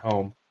Kansas at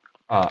home.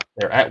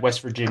 They're at West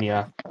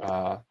Virginia.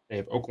 They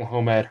have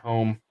Oklahoma at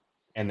home,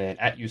 and then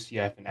at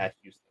UCF and at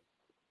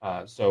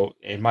Houston. So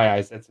in my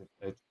eyes, that's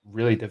a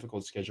really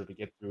difficult schedule to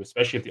get through,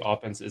 especially if the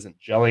offense isn't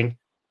gelling.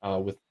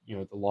 With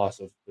the loss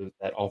of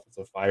that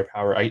offensive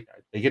firepower,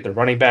 they get the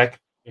running back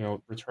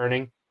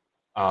returning,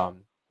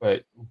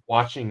 but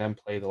watching them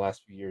play the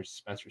last few years,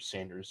 Spencer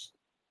Sanders,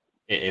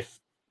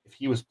 if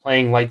he was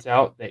playing lights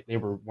out, they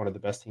were one of the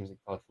best teams in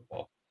college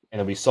football. And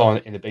then we saw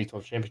in the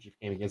Big-12 championship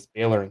game against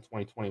Baylor in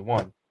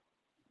 2021,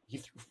 he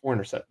threw 4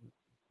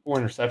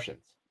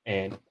 interceptions,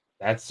 and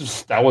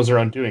that was their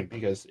undoing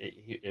because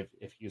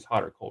if he was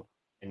hot or cold.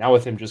 And now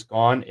with him just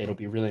gone, it'll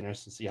be really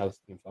nice to see how this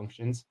team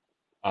functions.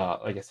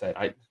 Like I said,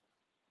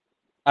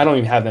 I don't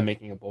even have them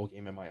making a bowl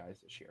game in my eyes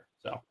this year.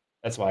 So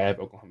that's why I have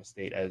Oklahoma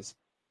State as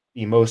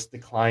the most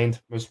declined,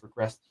 most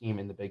regressed team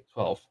in the Big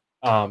 12.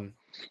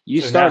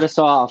 You start us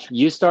off.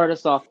 You start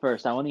us off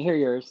first. I want to hear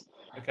yours.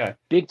 Okay.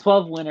 Big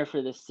 12 winner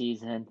for this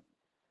season.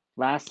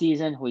 Last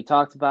season, we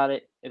talked about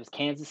it. It was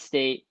Kansas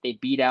State. They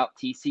beat out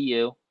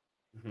TCU.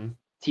 Mm-hmm.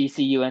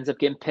 TCU ends up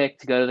getting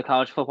picked to go to the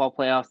college football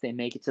playoffs. They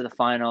make it to the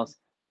finals.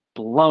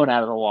 Blown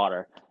out of the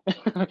water.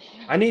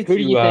 I need who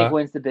to, do you think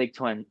wins the Big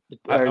 12?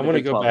 I want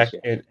to go back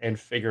and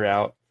figure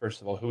out,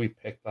 first of all, who we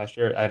picked last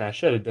year. And I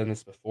should have done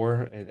this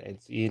before and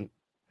seen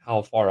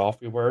how far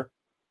off we were.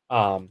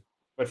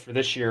 But for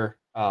this year,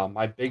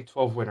 my Big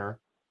 12 winner,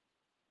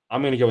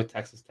 I'm going to go with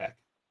Texas Tech.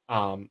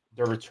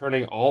 They're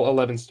returning all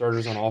 11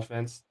 starters on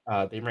offense.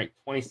 They ranked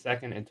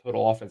 22nd in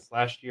total offense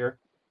last year.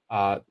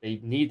 They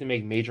need to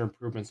make major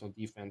improvements on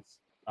defense.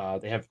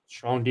 They have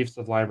strong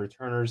defensive line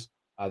returners.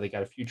 They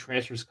got a few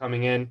transfers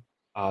coming in.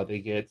 They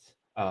get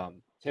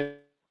Tim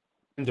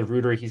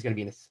DeRuyter. He's going to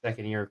be in his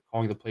second year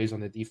calling the plays on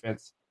the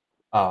defense.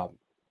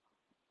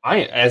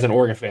 As an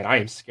Oregon fan, I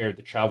am scared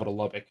to travel to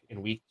Lubbock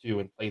in week 2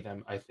 and play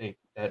them. I think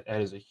that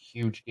is a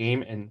huge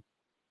game. And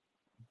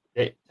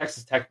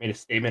Texas Tech made a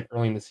statement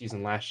early in the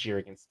season last year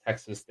against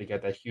Texas. They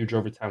got that huge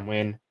overtime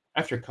win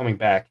after coming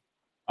back.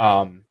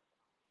 And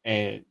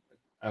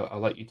I'll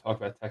let you talk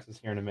about Texas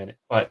here in a minute.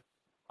 But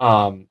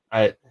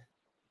I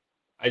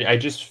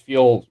just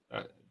feel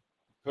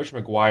Coach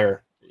McGuire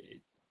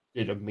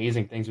did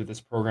amazing things with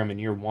this program in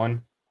year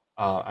 1.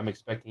 I'm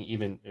expecting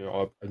even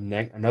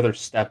another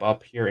step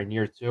up here in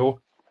year 2.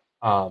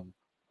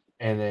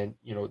 And then,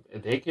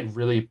 they could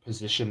really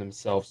position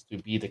themselves to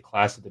be the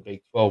class of the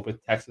Big 12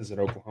 with Texas and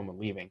Oklahoma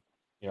leaving.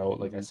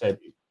 Like I said,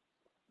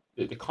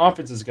 the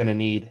conference is going to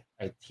need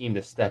a team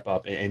to step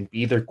up and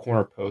be their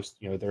corner post.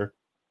 They're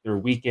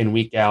week in,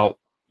 week out,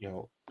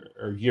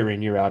 or year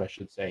in, year out, I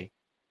should say.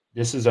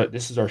 This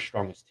is our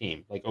strongest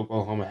team, like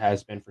Oklahoma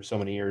has been for so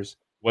many years.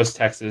 Was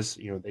Texas,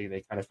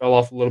 they kind of fell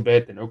off a little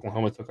bit. Then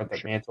Oklahoma took up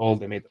that mantle.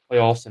 They made the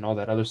playoffs and all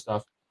that other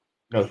stuff.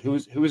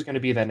 Who's going to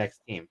be that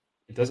next team?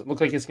 It doesn't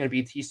look like it's going to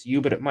be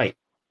TCU, but it might.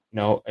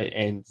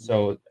 And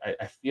so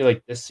I feel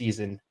like this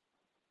season,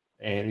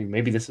 and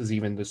maybe this is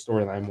even the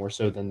storyline more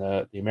so than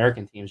the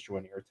American teams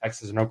joining, or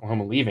Texas and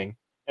Oklahoma leaving.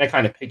 And it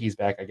kind of piggies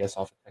back, I guess,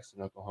 off of Texas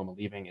and Oklahoma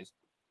leaving, is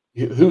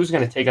who's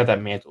going to take out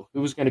that mantle?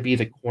 Who's going to be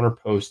the corner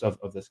post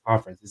of this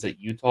conference? Is it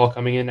Utah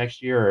coming in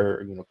next year,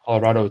 or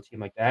Colorado, a team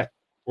like that,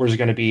 or is it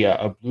going to be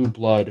a blue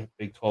blood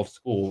Big 12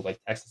 school like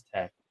Texas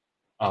Tech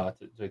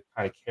to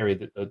kind of carry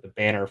the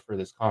banner for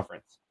this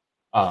conference?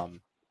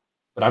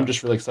 But I'm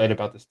just really excited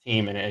about this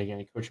team, and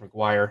again, Coach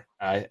McGuire,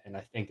 and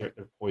I think they're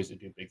poised to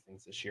do big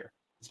things this year,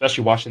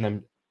 especially watching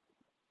them.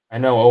 I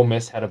know Ole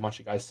Miss had a bunch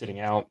of guys sitting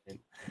out, and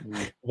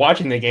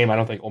watching the game, I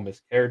don't think Ole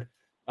Miss cared.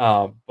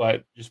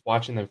 But just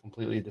watching them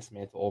completely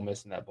dismantle Ole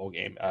Miss in that bowl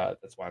game,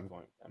 that's why I'm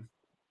going with them.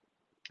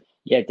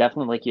 Yeah,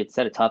 definitely. Like you had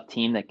said, a tough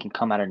team that can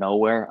come out of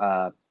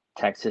nowhere.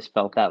 Texas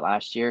felt that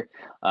last year.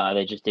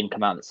 They just didn't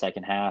come out in the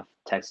second half.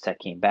 Texas Tech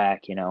came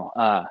back.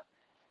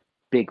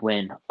 Big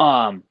win.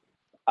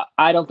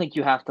 I don't think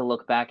you have to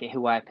look back at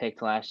who I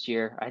picked last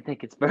year. I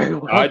think it's very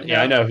well known.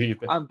 Yeah, I know who you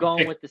picked. I'm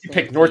going with the same. You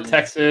picked North team.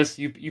 Texas.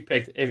 You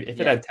picked if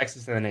it had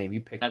Texas in the name,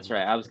 you picked. That's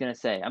right. I was gonna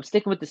say I'm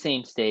sticking with the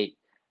same state.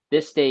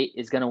 This state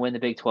is gonna win the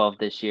Big 12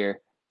 this year.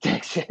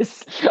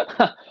 Texas.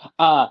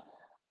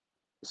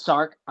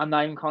 Sark. I'm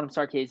not even calling him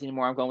Sarkisian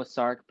anymore. I'm going with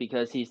Sark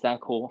because he's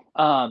that cool.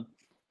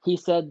 He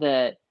said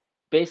that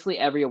basically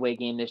every away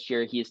game this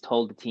year, he has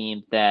told the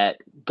team that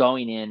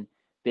going in,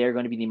 they're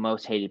going to be the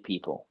most hated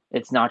people.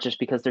 It's not just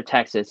because they're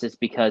Texas; it's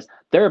because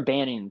they're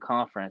abandoning the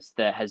conference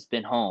that has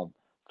been home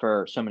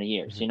for so many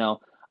years.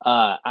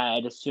 Mm-hmm.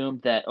 I'd assume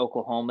that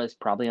Oklahoma is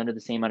probably under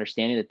the same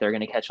understanding that they're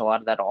going to catch a lot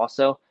of that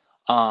also.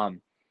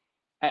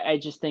 I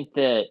just think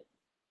that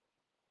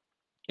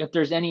if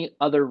there's any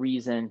other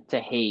reason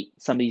to hate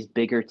some of these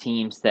bigger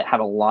teams that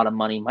have a lot of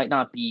money, might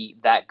not be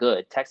that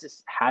good.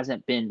 Texas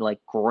hasn't been like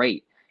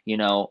great,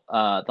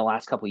 the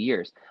last couple of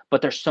years,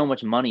 but there's so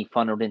much money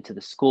funneled into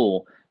the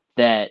school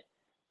that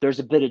there's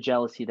a bit of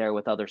jealousy there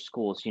with other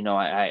schools.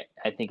 I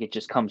think it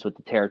just comes with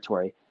the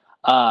territory.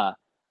 But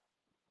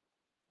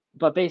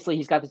basically,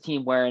 he's got the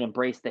team wearing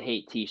 "Embrace the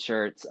Hate"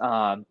 T-shirts.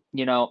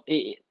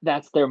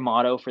 That's their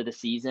motto for the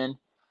season.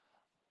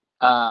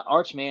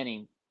 Arch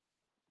Manning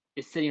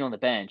is sitting on the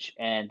bench,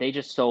 and they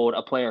just sold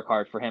a player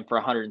card for him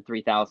for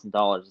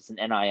 $103,000. It's an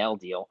NIL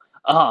deal.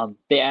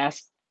 They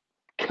asked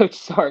Coach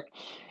Sark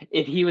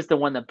if he was the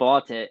one that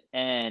bought it,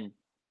 and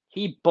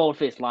he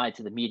bold-faced lied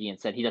to the media and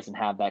said he doesn't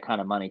have that kind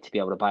of money to be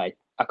able to buy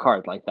a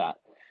card like that.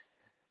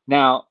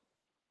 Now,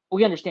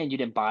 we understand you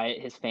didn't buy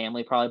it. His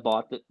family probably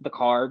bought the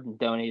card and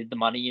donated the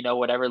money,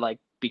 whatever,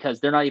 because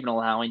they're not even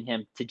allowing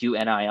him to do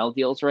NIL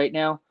deals right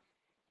now.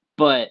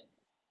 But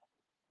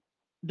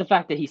the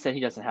fact that he said he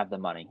doesn't have the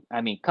money,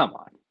 I mean, come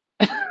on.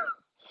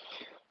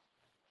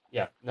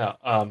 Yeah,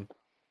 no.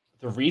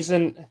 The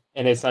reason,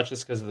 and it's not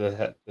just because of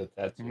the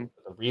tattoo, Mm-hmm.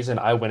 but the reason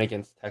I went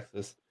against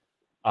Texas,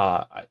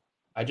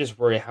 I just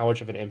worry how much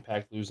of an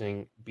impact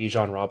losing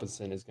Bijan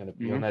Robinson is going to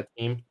be on that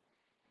team.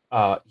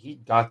 He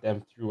got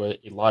them through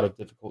a lot of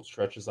difficult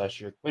stretches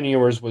last year. Quinn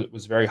Ewers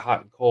was very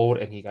hot and cold,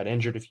 and he got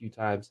injured a few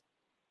times.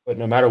 But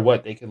no matter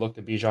what, they could look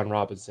to Bijan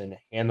Robinson,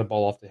 hand the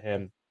ball off to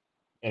him.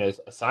 And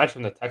aside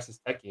from the Texas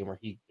Tech game where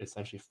he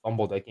essentially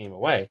fumbled that game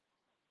away,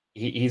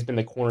 he's been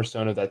the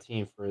cornerstone of that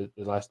team for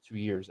the last 2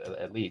 years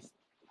at least.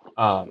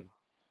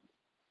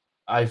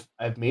 I've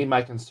made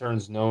my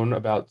concerns known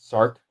about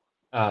Sark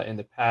in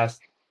the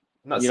past.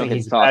 I'm not saying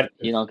he's bad.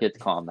 You don't get to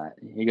call him that.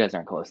 You guys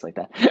aren't close like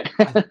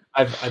that.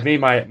 I've made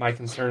my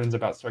concerns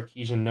about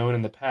Sarkisian known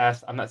in the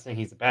past. I'm not saying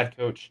he's a bad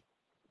coach.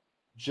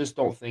 Just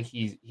don't think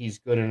he's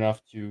good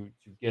enough to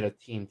get a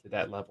team to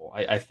that level.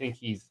 I think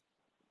his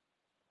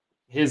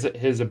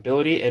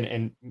ability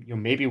and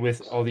maybe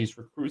with all these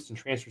recruits and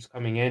transfers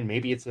coming in,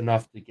 maybe it's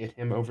enough to get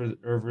him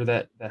over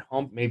that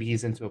hump. Maybe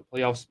he's into a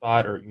playoff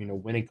spot or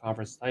winning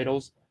conference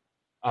titles.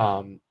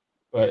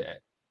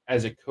 But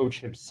as a coach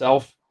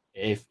himself,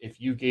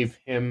 if you gave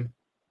him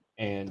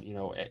and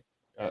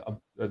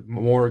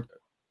more, if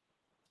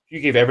you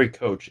gave every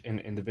coach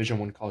in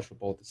Division I college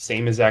football the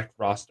same exact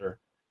roster,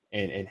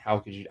 and how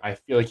could you? I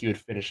feel like you would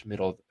finish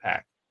middle of the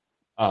pack.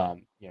 I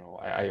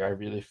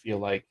really feel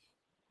like,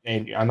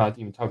 and I'm not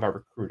even talking about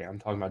recruiting. I'm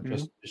talking about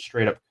just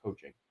straight up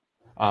coaching.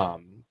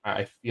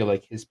 I feel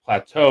like his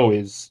plateau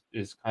is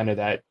kind of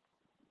that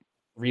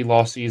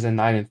 3-loss season,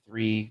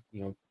 9-3,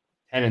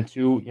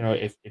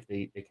 10-2. If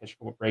they catch a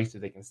couple breaks,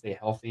 if they can stay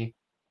healthy.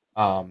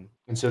 And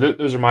so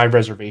those are my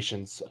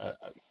reservations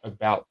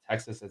about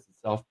Texas as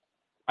itself.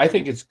 I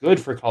think it's good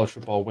for college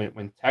football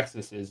when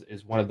Texas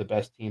is one of the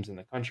best teams in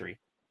the country.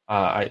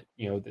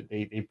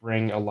 They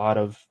bring a lot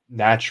of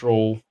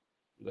natural,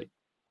 like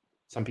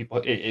some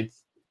people,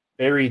 it's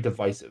very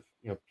divisive.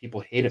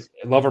 People hate it,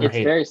 love them or hate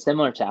it. It's very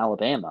similar to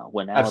Alabama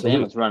when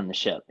Alabama's running the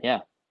ship. Yeah.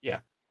 Yeah.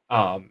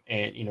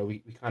 And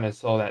we kind of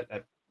saw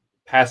that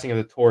passing of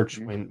the torch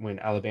when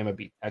Alabama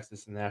beat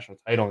Texas in the national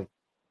title and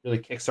really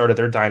kickstarted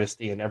their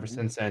dynasty. And ever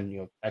since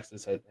then,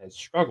 Texas has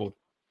struggled.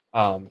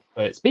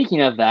 But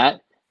speaking of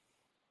that,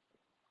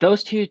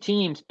 those two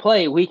teams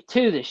play week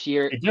 2 this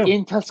year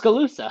in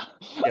Tuscaloosa.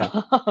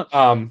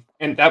 Yeah.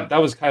 And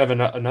that was kind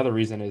of another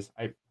reason is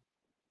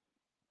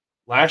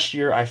last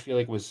year I feel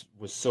like was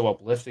so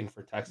uplifting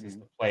for Texas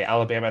to play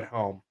Alabama at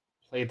home,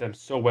 played them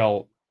so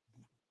well.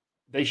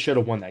 They should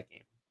have won that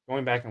game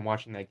going back and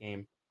watching that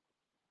game,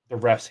 the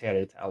refs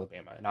handed it to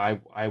Alabama, and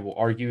I will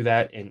argue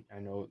that, and I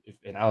know if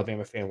an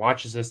Alabama fan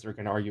watches this, they're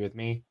going to argue with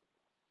me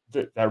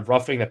that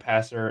roughing the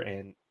passer,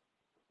 and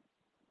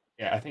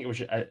yeah, I think it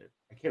was I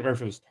can't remember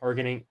if it was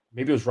targeting,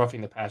 maybe it was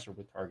roughing the passer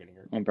with targeting,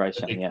 or And Bryce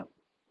that Young,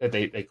 yeah.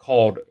 they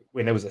called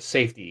when it was a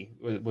safety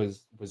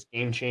was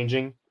game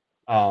changing,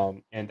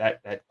 and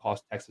that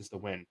cost Texas the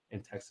win,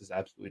 and Texas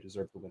absolutely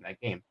deserved to win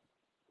that game.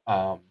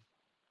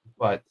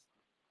 But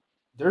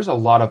there's a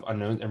lot of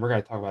unknowns, and we're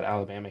going to talk about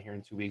Alabama here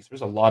in 2 weeks.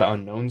 There's a lot of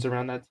unknowns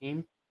around that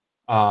team.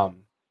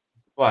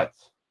 But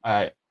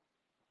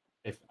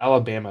if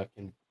Alabama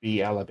can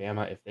be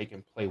Alabama, if they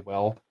can play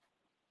well,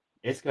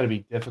 it's going to be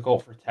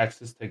difficult for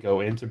Texas to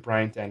go into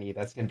Bryant-Denny.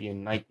 That's going to be a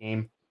night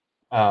game.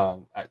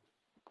 I'm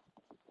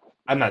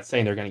not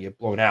saying they're going to get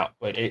blown out,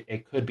 but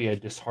it could be a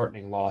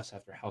disheartening loss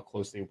after how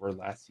close they were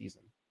last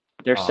season.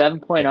 They're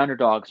 7-point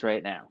underdogs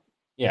right now.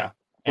 Yeah.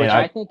 Which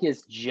I think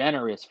is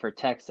generous for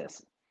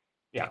Texas.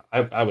 Yeah,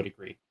 I would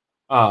agree.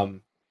 But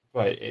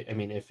I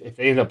mean, if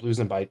they end up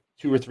losing by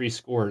 2 or 3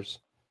 scores,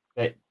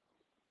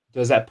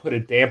 does that put a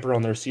damper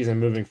on their season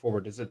moving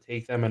forward? Does it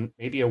take them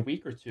maybe a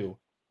week or two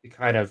to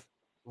kind of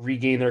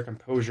regain their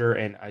composure?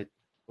 And I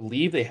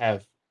believe they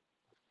have,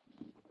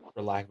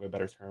 for lack of a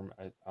better term,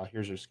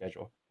 here's their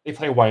schedule. They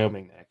play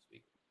Wyoming the next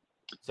week.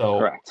 So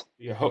correct.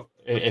 You hope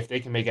if they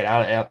can make it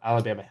out of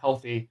Alabama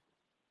healthy.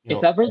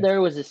 If ever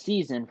there was a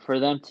season for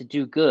them to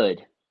do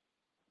good,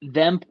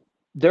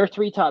 their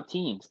 3 top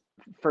teams,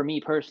 for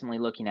me personally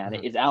looking at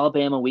it, is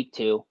Alabama week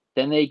 2.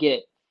 Then they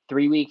get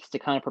 3 weeks to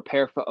kind of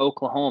prepare for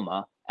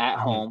Oklahoma at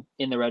home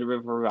in the Red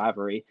River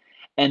rivalry.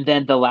 And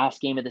then the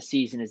last game of the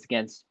season is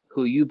against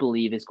who you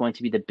believe is going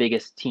to be the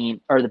biggest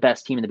team or the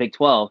best team in the Big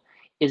 12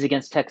 is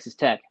against Texas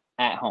Tech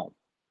at home.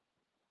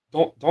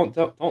 Don't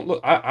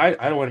look. I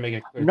don't want to make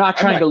it clear. I'm not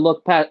trying to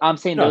look past. I'm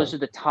saying those are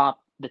the top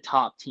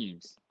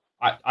teams.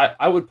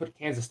 I would put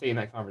Kansas State in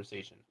that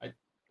conversation.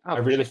 I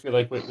really feel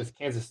like with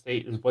Kansas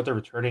State is what they're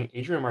returning.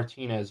 Adrian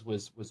Martinez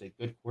was a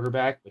good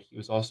quarterback, but he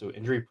was also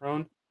injury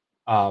prone.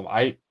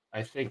 I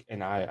think,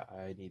 and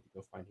I need to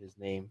go find his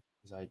name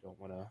because I don't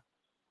want to.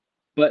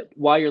 But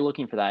while you're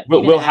looking for that,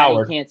 Will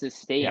Howard, Kansas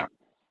State,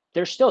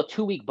 there's still a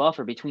 2-week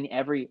buffer between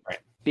every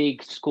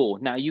big school.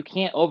 Now you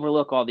can't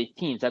overlook all these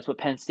teams. That's what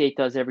Penn State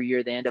does every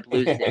year. They end up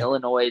losing to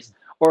Illinois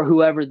or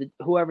whoever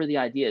the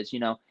idea is.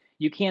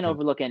 You can't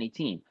overlook any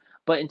team.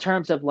 But in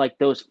terms of like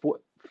those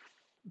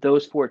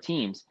four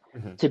teams,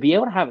 to be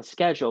able to have a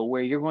schedule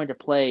where you're going to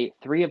play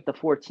 3 of the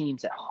 4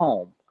 teams at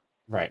home,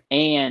 right,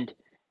 and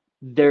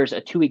there's a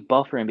 2-week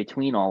buffer in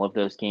between all of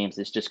those games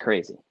is just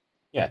crazy.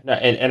 Yeah, no,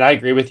 and I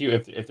agree with you.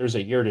 If there's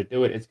a year to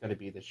do it, it's going to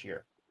be this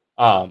year.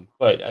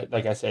 But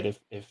like I said,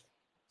 if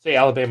say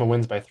Alabama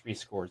wins by 3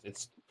 scores,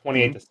 it's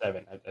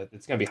 28-7.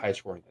 It's going to be high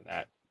scoring than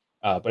that.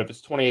 But if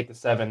it's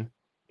 28-7,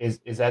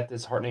 is that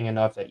disheartening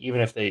enough that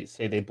even if they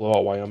say they blow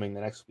out Wyoming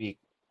the next week,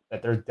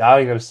 that they're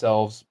doubting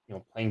themselves,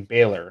 playing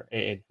Baylor,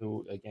 and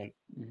who again,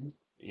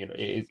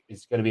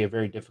 it's going to be a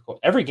very difficult.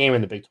 Every game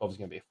in the Big 12 is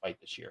going to be a fight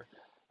this year.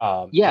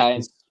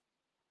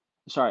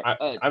 Sorry,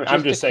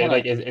 I'm just saying,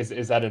 like,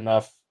 is that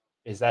enough?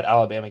 Is that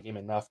Alabama game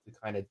enough to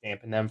kind of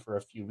dampen them for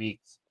a few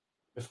weeks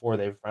before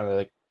they finally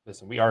like,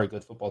 listen, we are a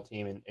good football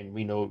team and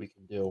we know what we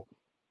can do.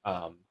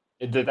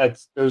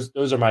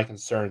 Those are my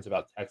concerns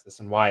about Texas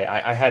and why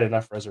I had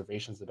enough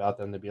reservations about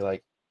them to be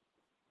like,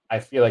 I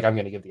feel like I'm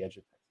going to give the edge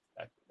of Texas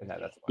Tech, and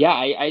that's why. Yeah,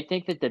 I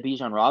think that the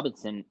Bijan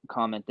Robinson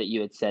comment that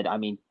you had said, I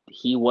mean,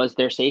 he was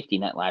their safety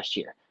net last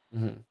year.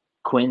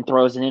 Quinn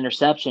throws an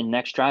interception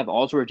next drive.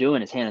 All we're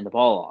doing is handing the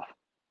ball off.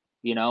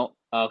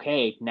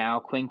 Okay, now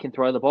Quinn can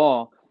throw the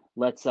ball.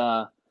 Let's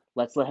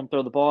let him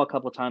throw the ball a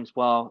couple of times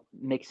while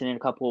mixing in a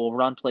couple of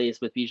run plays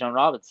with Bijan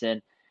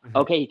Robinson.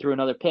 Okay, he threw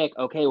another pick.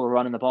 Okay, we're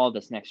running the ball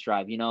this next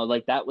drive.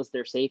 Like that was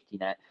their safety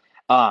net.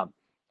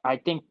 I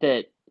think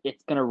that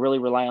it's going to really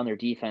rely on their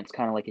defense,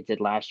 kind of like it did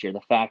last year.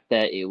 The fact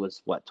that it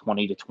was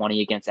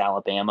 20-20 against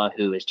Alabama,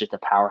 who is just a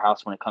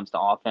powerhouse when it comes to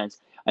offense.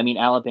 I mean,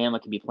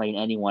 Alabama could be playing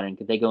anyone, and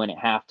they go in at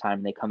halftime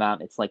and they come out,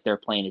 and it's like they're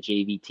playing a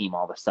JV team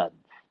all of a sudden.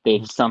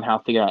 They've somehow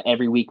figured out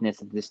every weakness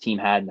that this team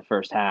had in the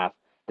first half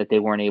that they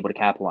weren't able to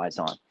capitalize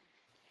on.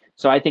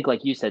 So I think,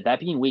 like you said, that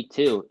being week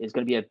 2 is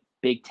going to be a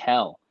big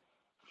tell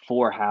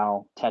for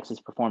how Texas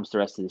performs the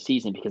rest of the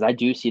season, because I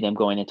do see them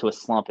going into a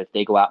slump if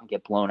they go out and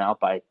get blown out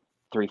by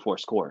 3-4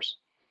 scores.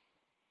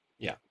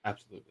 Yeah,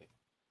 absolutely.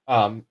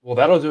 Well,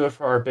 that'll do it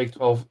for our Big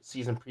 12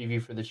 season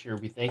preview for this year.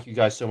 We thank you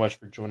guys so much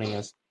for joining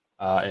us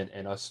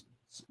and us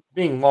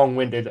being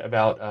long-winded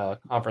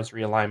about conference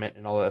realignment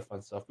and all that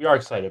fun stuff. We are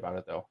excited about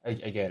it, though.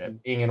 Again,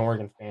 being an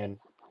Oregon fan,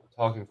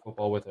 talking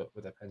football with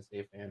a Penn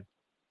State fan,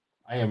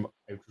 I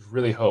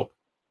really hope.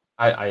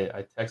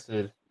 I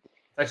texted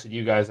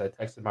you guys. I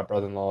texted my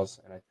brother-in-laws,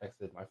 and I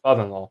texted my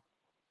father-in-law.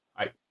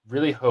 I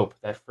really hope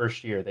that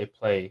first year they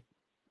play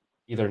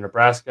either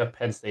Nebraska,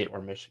 Penn State,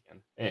 or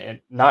Michigan, and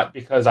not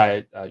because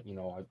I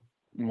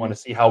want to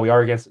see how we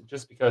are against it,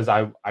 just because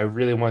I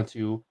really want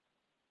to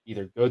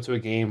either go to a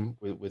game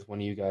with one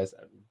of you guys.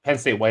 Penn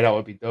State whiteout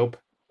would be dope,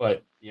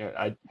 but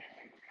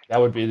that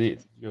would be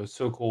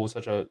so cool,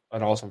 such an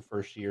awesome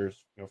first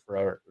years,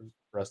 for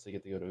us to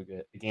get to go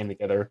to a game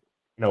together.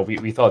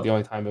 We thought the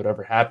only time it would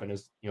ever happen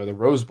is the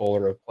Rose Bowl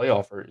or a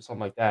playoff or something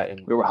like that,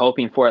 and We were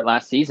hoping for it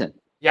last season.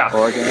 yeah,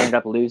 Oregon ended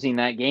up losing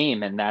that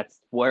game, and that's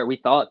where we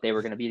thought they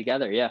were going to be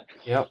together. Yeah.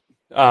 yep.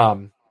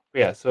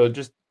 Yeah, so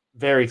just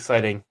very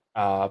exciting.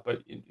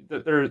 But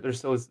there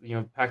still is,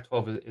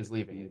 Pac-12 is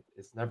leaving.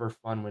 It's never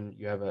fun when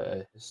you have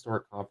a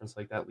historic conference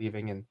like that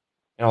leaving, and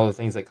all the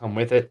things that come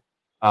with it.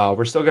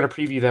 We're still going to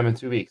preview them in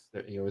 2 weeks.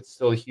 It's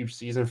still a huge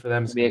season for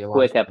them. It's It'll be going to a be a lot of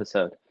quick fun.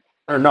 episode.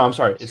 Or no, I'm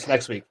sorry, it's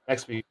next week.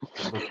 Next week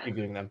we're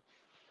previewing them.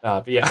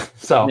 But yeah,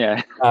 so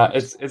Yeah.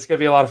 it's going to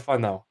be a lot of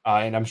fun though,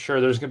 and I'm sure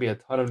there's going to be a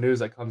ton of news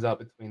that comes out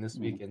between this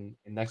week and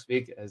next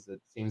week, as it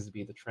seems to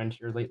be the trend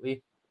here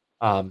lately.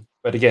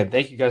 But again,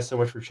 thank you guys so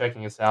much for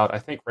checking us out. I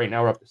think right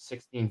now we're up to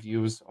 16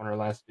 views on our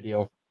last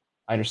video.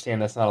 I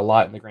understand that's not a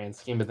lot in the grand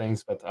scheme of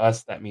things, but to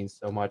us that means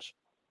so much.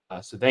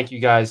 So thank you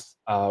guys.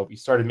 We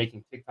started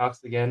making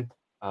TikToks again,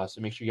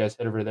 so make sure you guys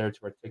head over there to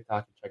our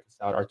TikTok and check us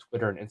out, our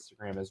Twitter and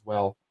Instagram as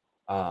well.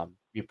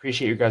 We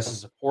appreciate your guys'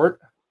 support.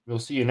 We'll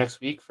see you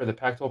next week for the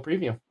Pac-12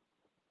 preview.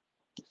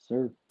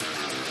 Sure.